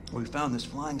 where we found this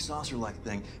flying saucer-like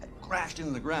thing that crashed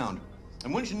into the ground.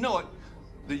 And wouldn't you know it,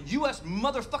 the U.S.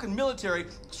 motherfucking military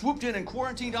swooped in and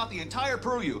quarantined out the entire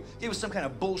purview. Gave us some kind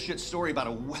of bullshit story about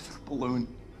a weather balloon.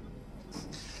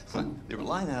 They were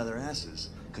lying out of their asses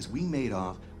because we made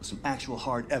off with some actual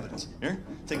hard evidence. Here,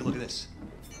 take a look at this.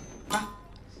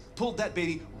 Pulled that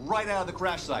baby right out of the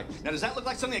crash site. Now, does that look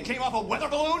like something that came off a weather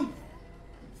balloon?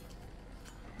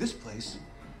 This place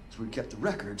is where we kept the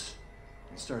records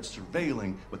and started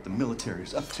surveilling what the military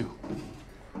is up to.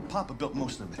 Papa built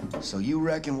most of it. So you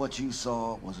reckon what you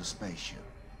saw was a spaceship?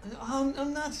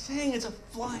 I'm not saying it's a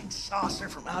flying saucer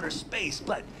from outer space,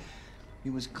 but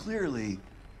it was clearly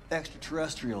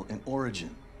extraterrestrial in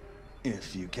origin,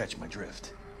 if you catch my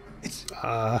drift. It's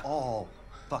all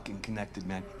fucking connected,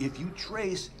 man. If you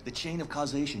trace the chain of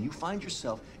causation, you find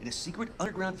yourself in a secret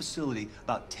underground facility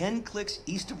about 10 clicks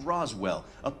east of Roswell,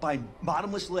 up by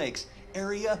Bottomless Lakes,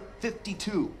 Area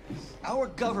 52. Our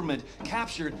government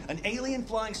captured an alien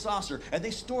flying saucer, and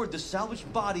they stored the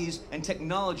salvaged bodies and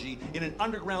technology in an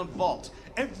underground vault.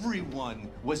 Everyone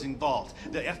was involved.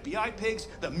 The FBI pigs,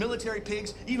 the military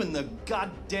pigs, even the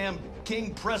goddamn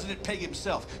King President pig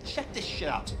himself. Check this shit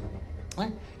out.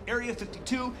 Right? Area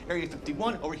 52, Area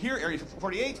 51, over here, Area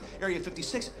 48, Area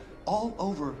 56, all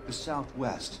over the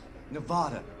Southwest.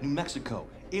 Nevada, New Mexico.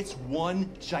 It's one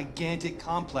gigantic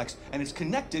complex, and it's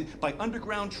connected by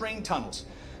underground train tunnels.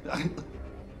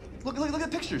 Look at the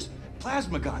pictures.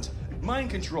 Plasma guns, mind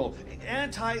control,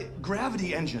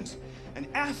 anti-gravity engines. And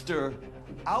after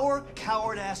our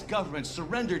coward-ass government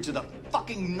surrendered to the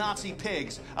fucking Nazi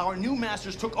pigs, our new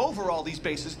masters took over all these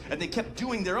bases, and they kept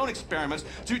doing their own experiments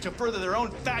to further their own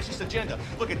fascist agenda.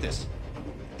 Look at this.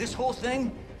 This whole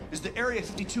thing is the Area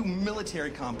 52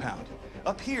 military compound.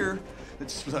 Up here,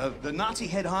 it's, the Nazi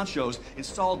head honchos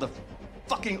installed the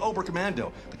fucking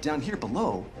Oberkommando. But down here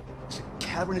below, is a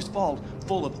cavernous vault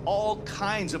full of all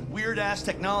kinds of weird-ass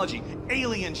technology,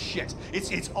 alien shit.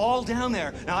 It's all down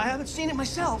there. Now, I haven't seen it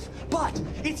myself, but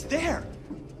it's there.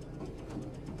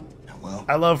 Well,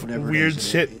 I love weird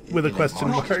shit with a question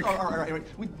mark. All right.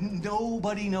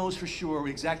 Nobody knows for sure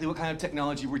exactly what kind of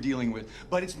technology we're dealing with,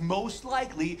 but it's most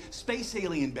likely space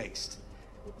alien based.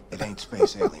 It ain't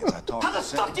space aliens. I talked. How the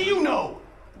fuck do you know?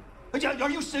 Are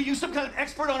you some kind of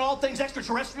expert on all things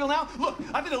extraterrestrial now? Look,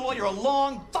 I've been a lawyer a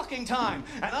long fucking time,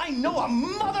 and I know a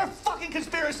motherfucking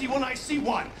conspiracy when I see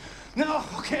one. No,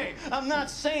 okay, I'm not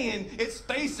saying it's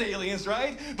space aliens,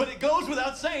 right? But it goes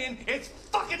without saying it's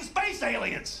fucking space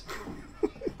aliens.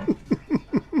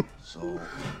 So,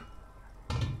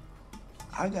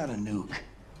 I got a nuke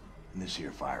in this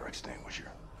here fire extinguisher.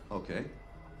 Okay.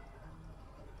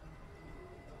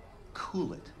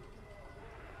 Cool it.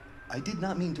 I did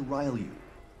not mean to rile you.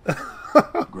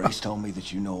 Grace told me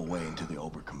that you know a way into the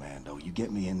Oberkommando. You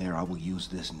get me in there, I will use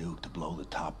this nuke to blow the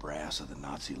top brass of the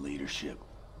Nazi leadership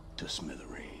to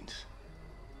smithereens.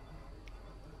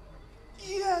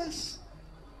 Yes!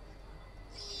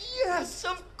 Yes,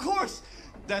 of course!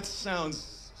 That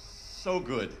sounds so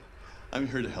good. I'm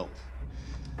here to help.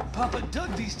 Papa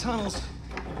dug these tunnels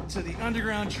to the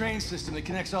underground train system that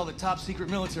connects all the top secret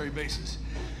military bases.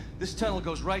 This tunnel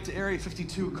goes right to Area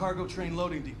 52 cargo train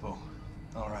loading depot.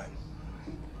 All right.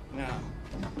 Now,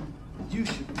 you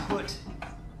should put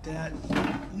that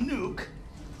nuke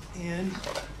in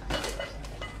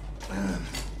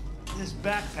this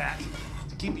backpack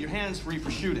to keep your hands free for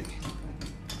shooting.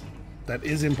 That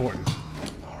is important.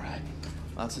 All right.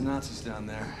 Lots of Nazis down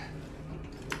there.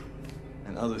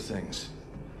 And other things.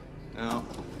 Now,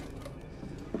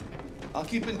 I'll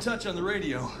keep in touch on the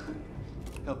radio.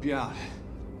 Help you out.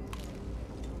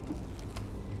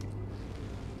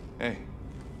 Hey.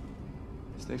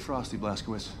 Stay frosty,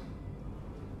 Blazkowicz.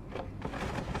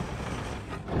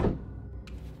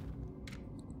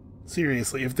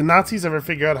 Seriously, if the Nazis ever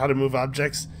figure out how to move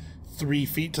objects 3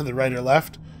 feet to the right or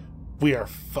left, we are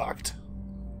fucked.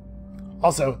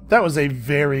 Also, that was a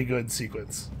very good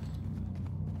sequence.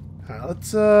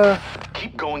 Let's,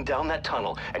 Keep going down that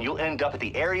tunnel, and you'll end up at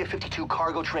the Area 52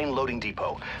 cargo train loading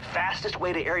depot. Fastest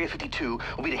way to Area 52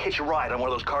 will be to hitch a ride on one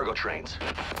of those cargo trains.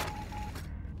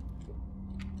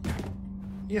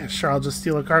 Yeah, sure, I'll just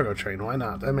steal a cargo train. Why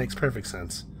not? That makes perfect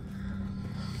sense.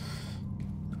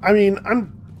 I mean,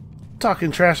 I'm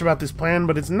talking trash about this plan,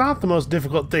 but it's not the most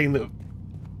difficult thing that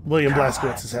William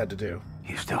Blazkowicz has had to do.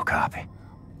 You still copy?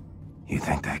 You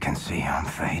think they can see I'm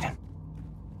fading?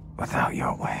 Without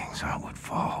your wings, I would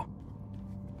fall.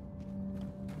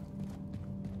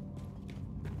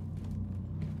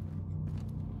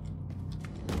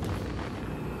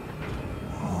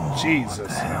 Jesus. What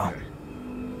the hell?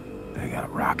 They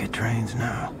got rocket trains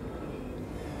now.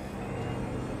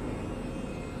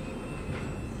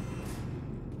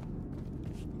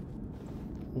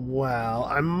 Well,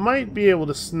 I might be able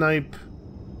to snipe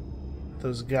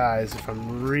those guys if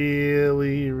I'm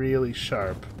really, really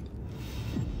sharp.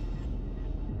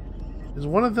 Is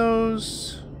one of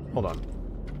those... Hold on.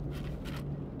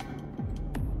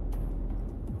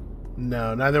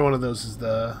 No, neither one of those is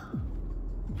the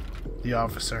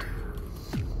officer.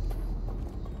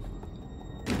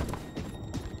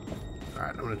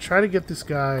 Alright, I'm going to try to get this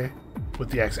guy with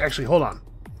the axe. Actually, hold on.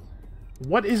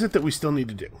 What is it that we still need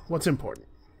to do? What's important?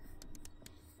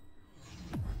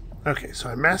 Okay, so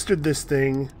I mastered this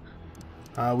thing.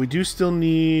 We do still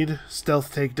need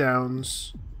stealth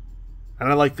takedowns. And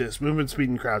I like this. Movement, speed,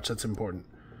 and crouch. That's important.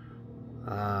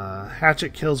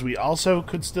 Hatchet kills we also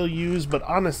could still use, but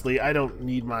honestly, I don't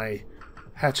need my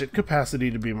hatchet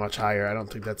capacity to be much higher. I don't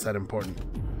think that's that important.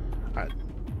 Alright.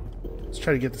 Let's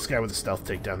try to get this guy with a stealth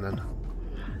takedown then.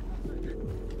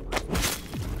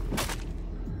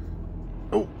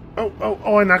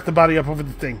 Oh, I knocked the body up over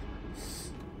the thing.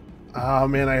 Oh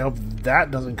man, I hope that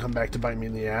doesn't come back to bite me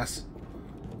in the ass.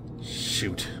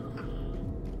 Shoot.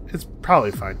 It's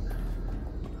probably fine.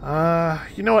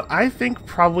 You know what? I think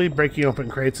probably breaking open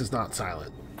crates is not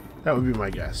silent. That would be my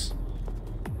guess.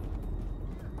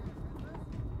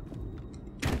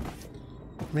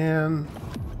 Man,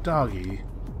 doggy.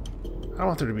 I don't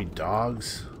want there to be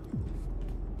dogs.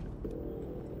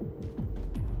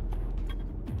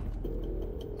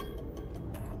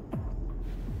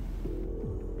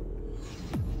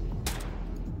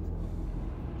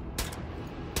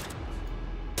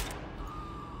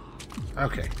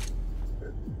 Okay.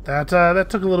 That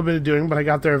took a little bit of doing, but I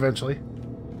got there eventually.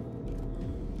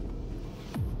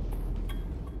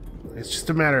 It's just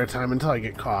a matter of time until I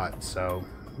get caught, so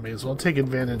may as well take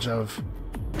advantage of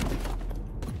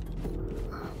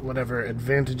whatever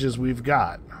advantages we've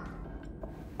got.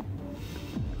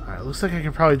 Alright, looks like I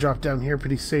can probably drop down here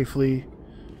pretty safely.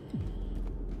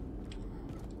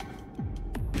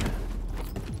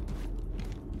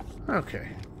 Okay,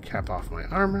 cap off my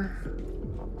armor.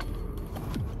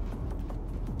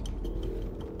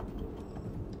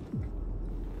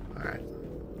 Alright.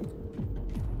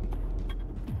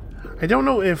 I don't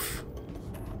know if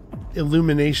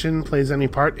illumination plays any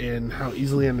part in how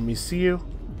easily enemies see you.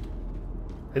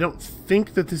 I don't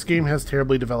think that this game has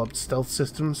terribly developed stealth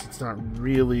systems. It's not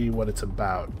really what it's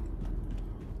about.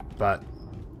 But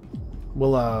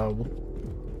we'll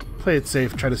play it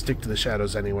safe, try to stick to the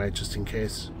shadows anyway, just in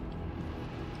case.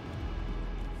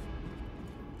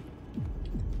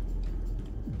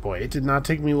 Boy, it did not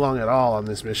take me long at all on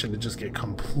this mission to just get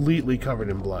completely covered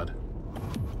in blood.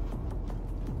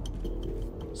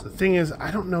 So the thing is,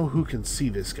 I don't know who can see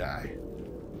this guy.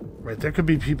 Right, there could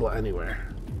be people anywhere.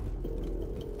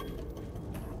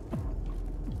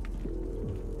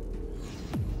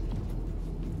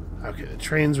 Okay, the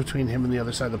train's between him and the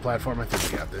other side of the platform. I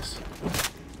think we got this.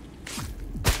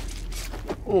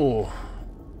 Oh.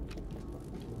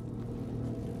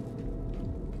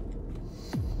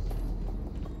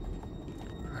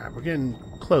 Alright, we're getting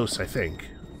close, I think.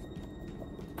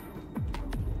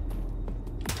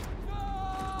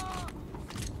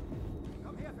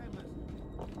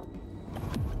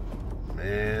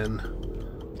 Man,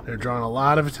 they're drawing a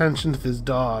lot of attention to this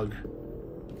dog.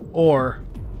 Or,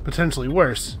 potentially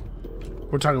worse,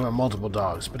 we're talking about multiple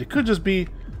dogs, but it could just be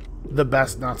the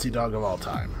best Nazi dog of all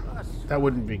time. That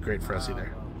wouldn't be great for us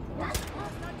either.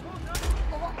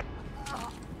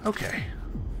 Okay.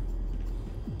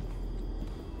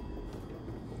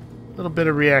 A little bit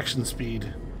of reaction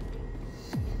speed.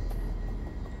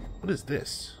 What is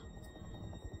this?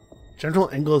 General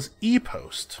Engel's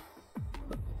e-post.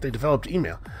 They developed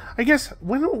email. I guess,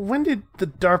 when did the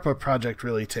DARPA project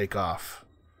really take off?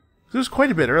 It was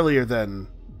quite a bit earlier than,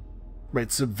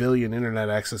 right, civilian internet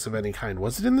access of any kind.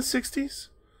 Was it in the 60s?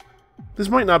 This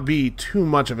might not be too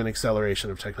much of an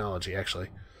acceleration of technology, actually.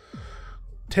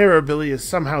 Terror Billy is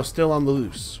somehow still on the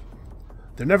loose.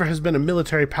 There never has been a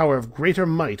military power of greater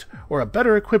might or a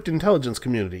better equipped intelligence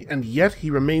community, and yet he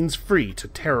remains free to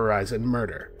terrorize and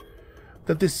murder.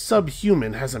 That this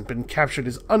subhuman hasn't been captured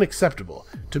is unacceptable,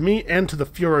 to me and to the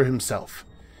Fuhrer himself.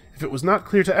 If it was not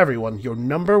clear to everyone, your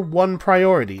 #1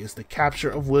 priority is the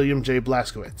capture of William J.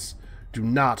 Blazkowicz. Do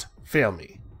not fail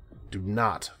me. Do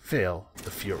not fail the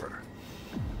Fuhrer.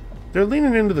 They're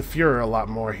leaning into the Fuhrer a lot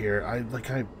more here. I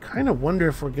kind of wonder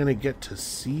if we're going to get to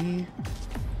see...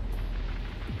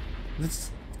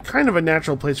 It's kind of a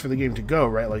natural place for the game to go,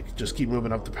 right? Like, just keep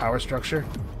moving up the power structure.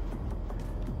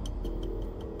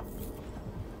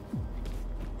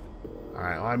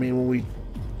 Alright, well, I mean,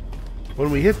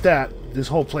 when we hit that, this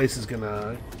whole place is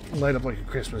gonna light up like a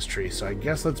Christmas tree, so I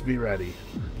guess let's be ready.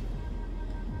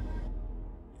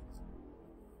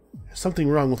 There's something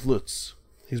wrong with Lutz.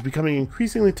 He's becoming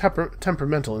increasingly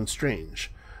temperamental and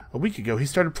strange. A week ago, he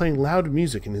started playing loud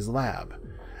music in his lab.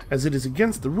 As it is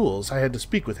against the rules, I had to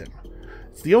speak with him.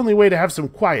 It's the only way to have some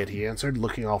quiet, he answered,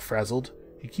 looking all frazzled.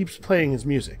 He keeps playing his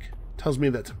music. Tells me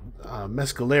that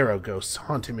Mescalero ghosts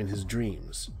haunt him in his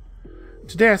dreams.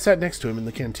 Today I sat next to him in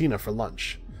the cantina for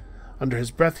lunch. Under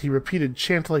his breath he repeated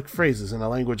chant-like phrases in a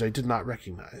language I did not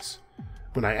recognize.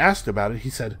 When I asked about it, he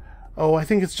said, "Oh, I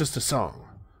think it's just a song."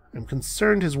 I'm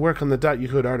concerned his work on the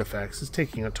 .Yehud artifacts is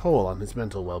taking a toll on his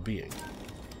mental well-being.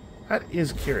 That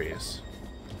is curious.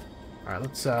 Alright,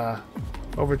 let's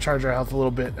overcharge our health a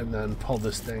little bit and then pull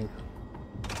this thing.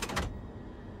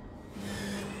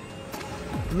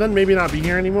 And then maybe not be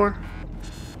here anymore?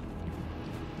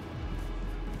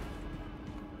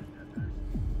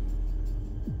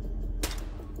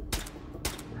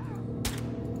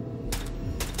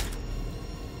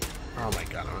 Oh my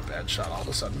god, I'm a bad shot all of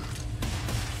a sudden.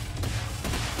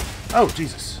 Oh,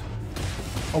 Jesus.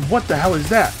 Oh, what the hell is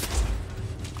that?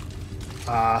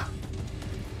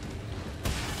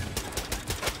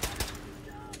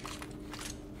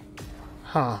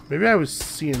 Huh, maybe I was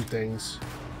seeing things.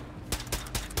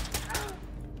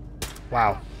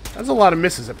 Wow, that's a lot of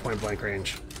misses at point blank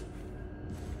range.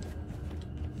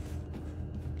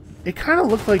 It kind of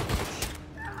looked like...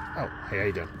 Oh, hey, how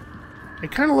you doing?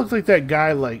 It kind of looked like that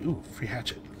guy, like... Ooh, free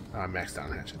hatchet. Max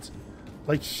down hatchets.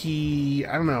 Like he...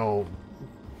 I don't know...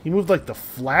 He moved like the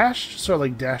Flash, sort of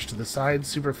like dashed to the side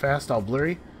super fast, all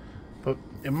blurry. But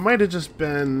it might have just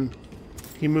been...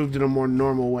 He moved in a more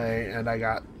normal way, and I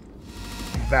got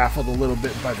baffled a little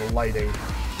bit by the lighting.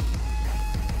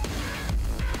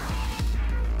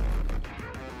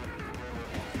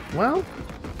 Well...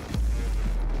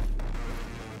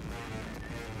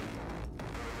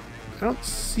 I don't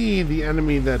see the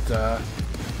enemy that that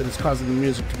is causing the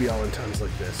music to be all intense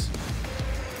like this.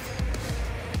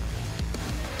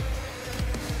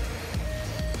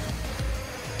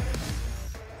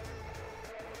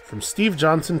 From Steve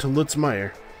Johnson to Lutz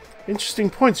Meyer. Interesting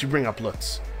points you bring up,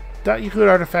 Lutz. .Yehud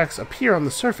artifacts appear on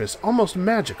the surface almost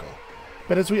magical,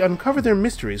 but as we uncover their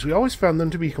mysteries, we always found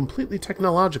them to be completely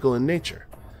technological in nature.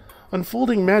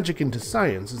 Unfolding magic into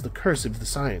science is the curse of the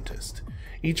scientist.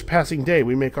 Each passing day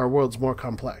we make our worlds more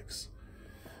complex.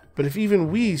 But if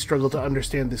even we struggle to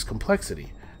understand this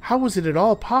complexity, how was it at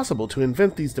all possible to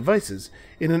invent these devices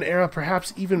in an era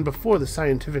perhaps even before the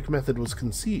scientific method was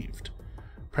conceived?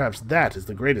 Perhaps that is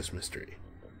the greatest mystery.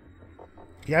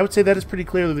 Yeah, I would say that is pretty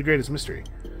clearly the greatest mystery.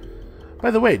 By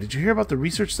the way, did you hear about the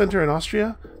research center in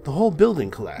Austria? The whole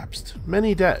building collapsed.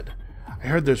 Many dead. I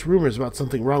heard there's rumors about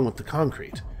something wrong with the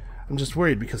concrete. I'm just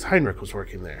worried because Heinrich was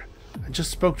working there. I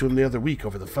just spoke to him the other week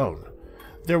over the phone.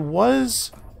 There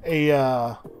was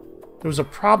a There was a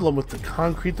problem with the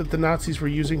concrete that the Nazis were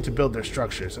using to build their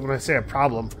structures. And when I say a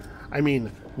problem, I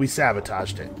mean we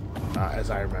sabotaged it, as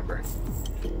I remember.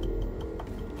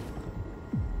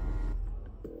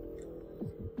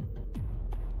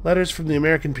 Letters from the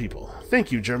American people.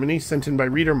 Thank you, Germany, sent in by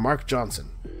reader Mark Johnson.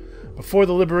 Before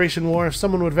the Liberation War, if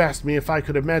someone would have asked me if I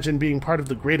could imagine being part of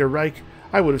the Greater Reich,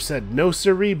 I would have said, no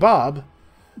sirree, Bob.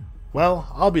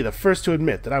 Well, I'll be the first to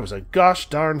admit that I was a gosh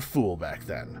darn fool back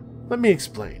then. Let me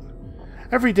explain.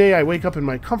 Every day I wake up in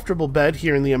my comfortable bed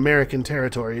here in the American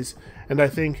territories, and I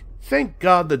think, thank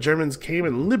God the Germans came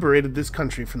and liberated this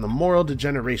country from the moral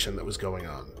degeneration that was going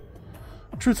on.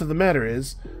 Truth of the matter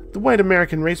is, the white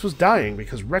American race was dying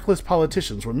because reckless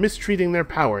politicians were mistreating their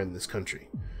power in this country.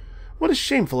 What is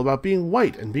shameful about being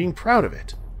white and being proud of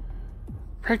it?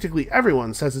 Practically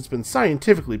everyone says it's been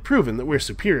scientifically proven that we're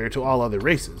superior to all other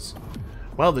races.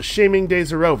 Well, the shaming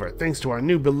days are over, thanks to our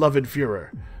new beloved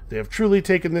Führer. They have truly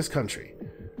taken this country.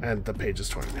 And the page is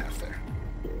torn in half there.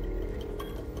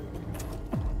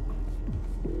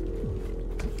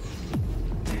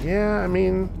 Yeah, I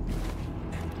mean...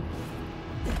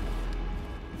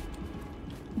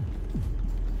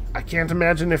 I can't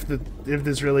imagine if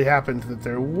this really happened that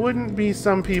there wouldn't be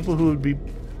some people who would be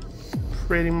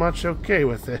pretty much okay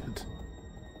with it.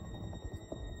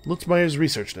 Lutzmeyer's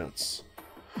research notes.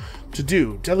 To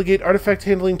do, delegate artifact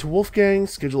handling to Wolfgang,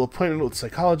 schedule appointment with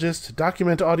psychologist,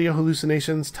 document audio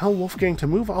hallucinations, tell Wolfgang to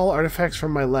move all artifacts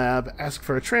from my lab, ask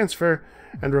for a transfer,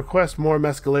 and request more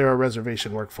Mescalero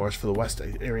reservation workforce for the West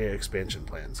area expansion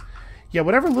plans. Yeah,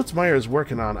 whatever Lutzmeyer is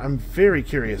working on, I'm very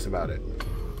curious about it.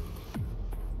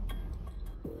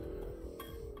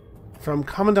 From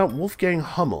Commandant Wolfgang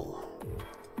Hummel.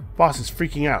 Boss is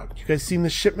freaking out. You guys seen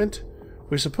this shipment?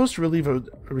 We're supposed to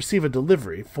receive a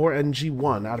delivery,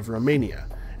 4NG1, out of Romania.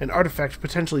 An artifact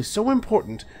potentially so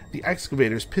important, the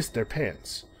excavators pissed their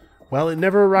pants. Well, it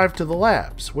never arrived to the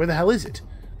labs. Where the hell is it?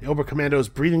 The Oberkommando is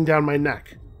breathing down my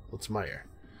neck. Lutzmeyer.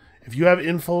 If you have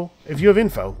info,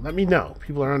 let me know.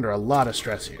 People are under a lot of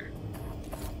stress here.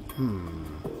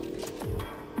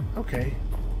 Okay.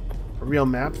 A real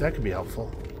map, that could be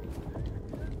helpful.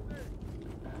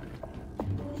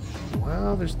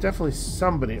 Well, there's definitely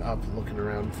somebody up looking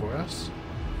around for us.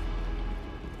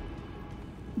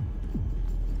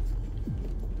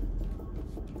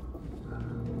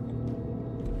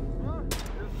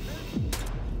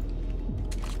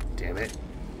 Damn it.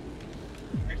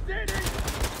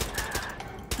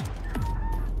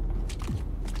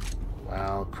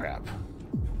 Well, crap.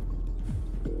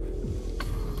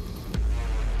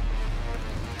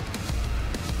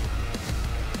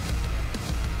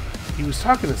 He was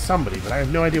talking to somebody, but I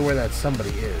have no idea where that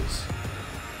somebody is.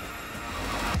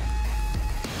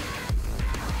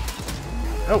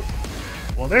 Oh.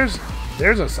 Well, there's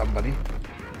a somebody.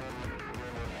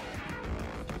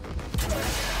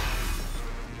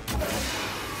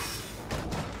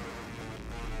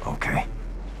 Okay.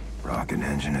 Rocket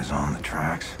engine is on the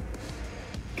tracks.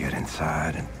 Get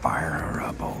inside and fire her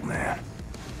up, old man.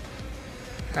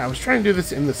 I was trying to do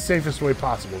this in the safest way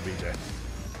possible, BJ.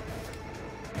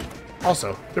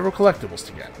 Also, there were collectibles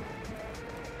to get.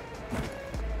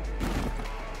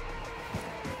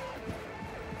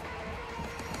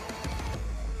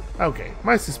 Okay,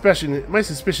 my suspicion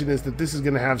is that this is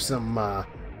going to have some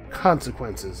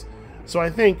consequences. So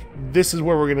I think this is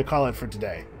where we're going to call it for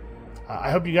today. I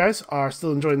hope you guys are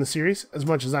still enjoying the series as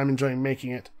much as I'm enjoying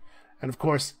making it. And of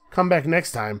course, come back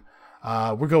next time.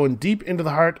 We're going deep into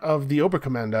the heart of the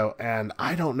Oberkommando, and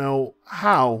I don't know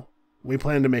how we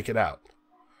plan to make it out.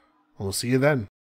 We'll see you then.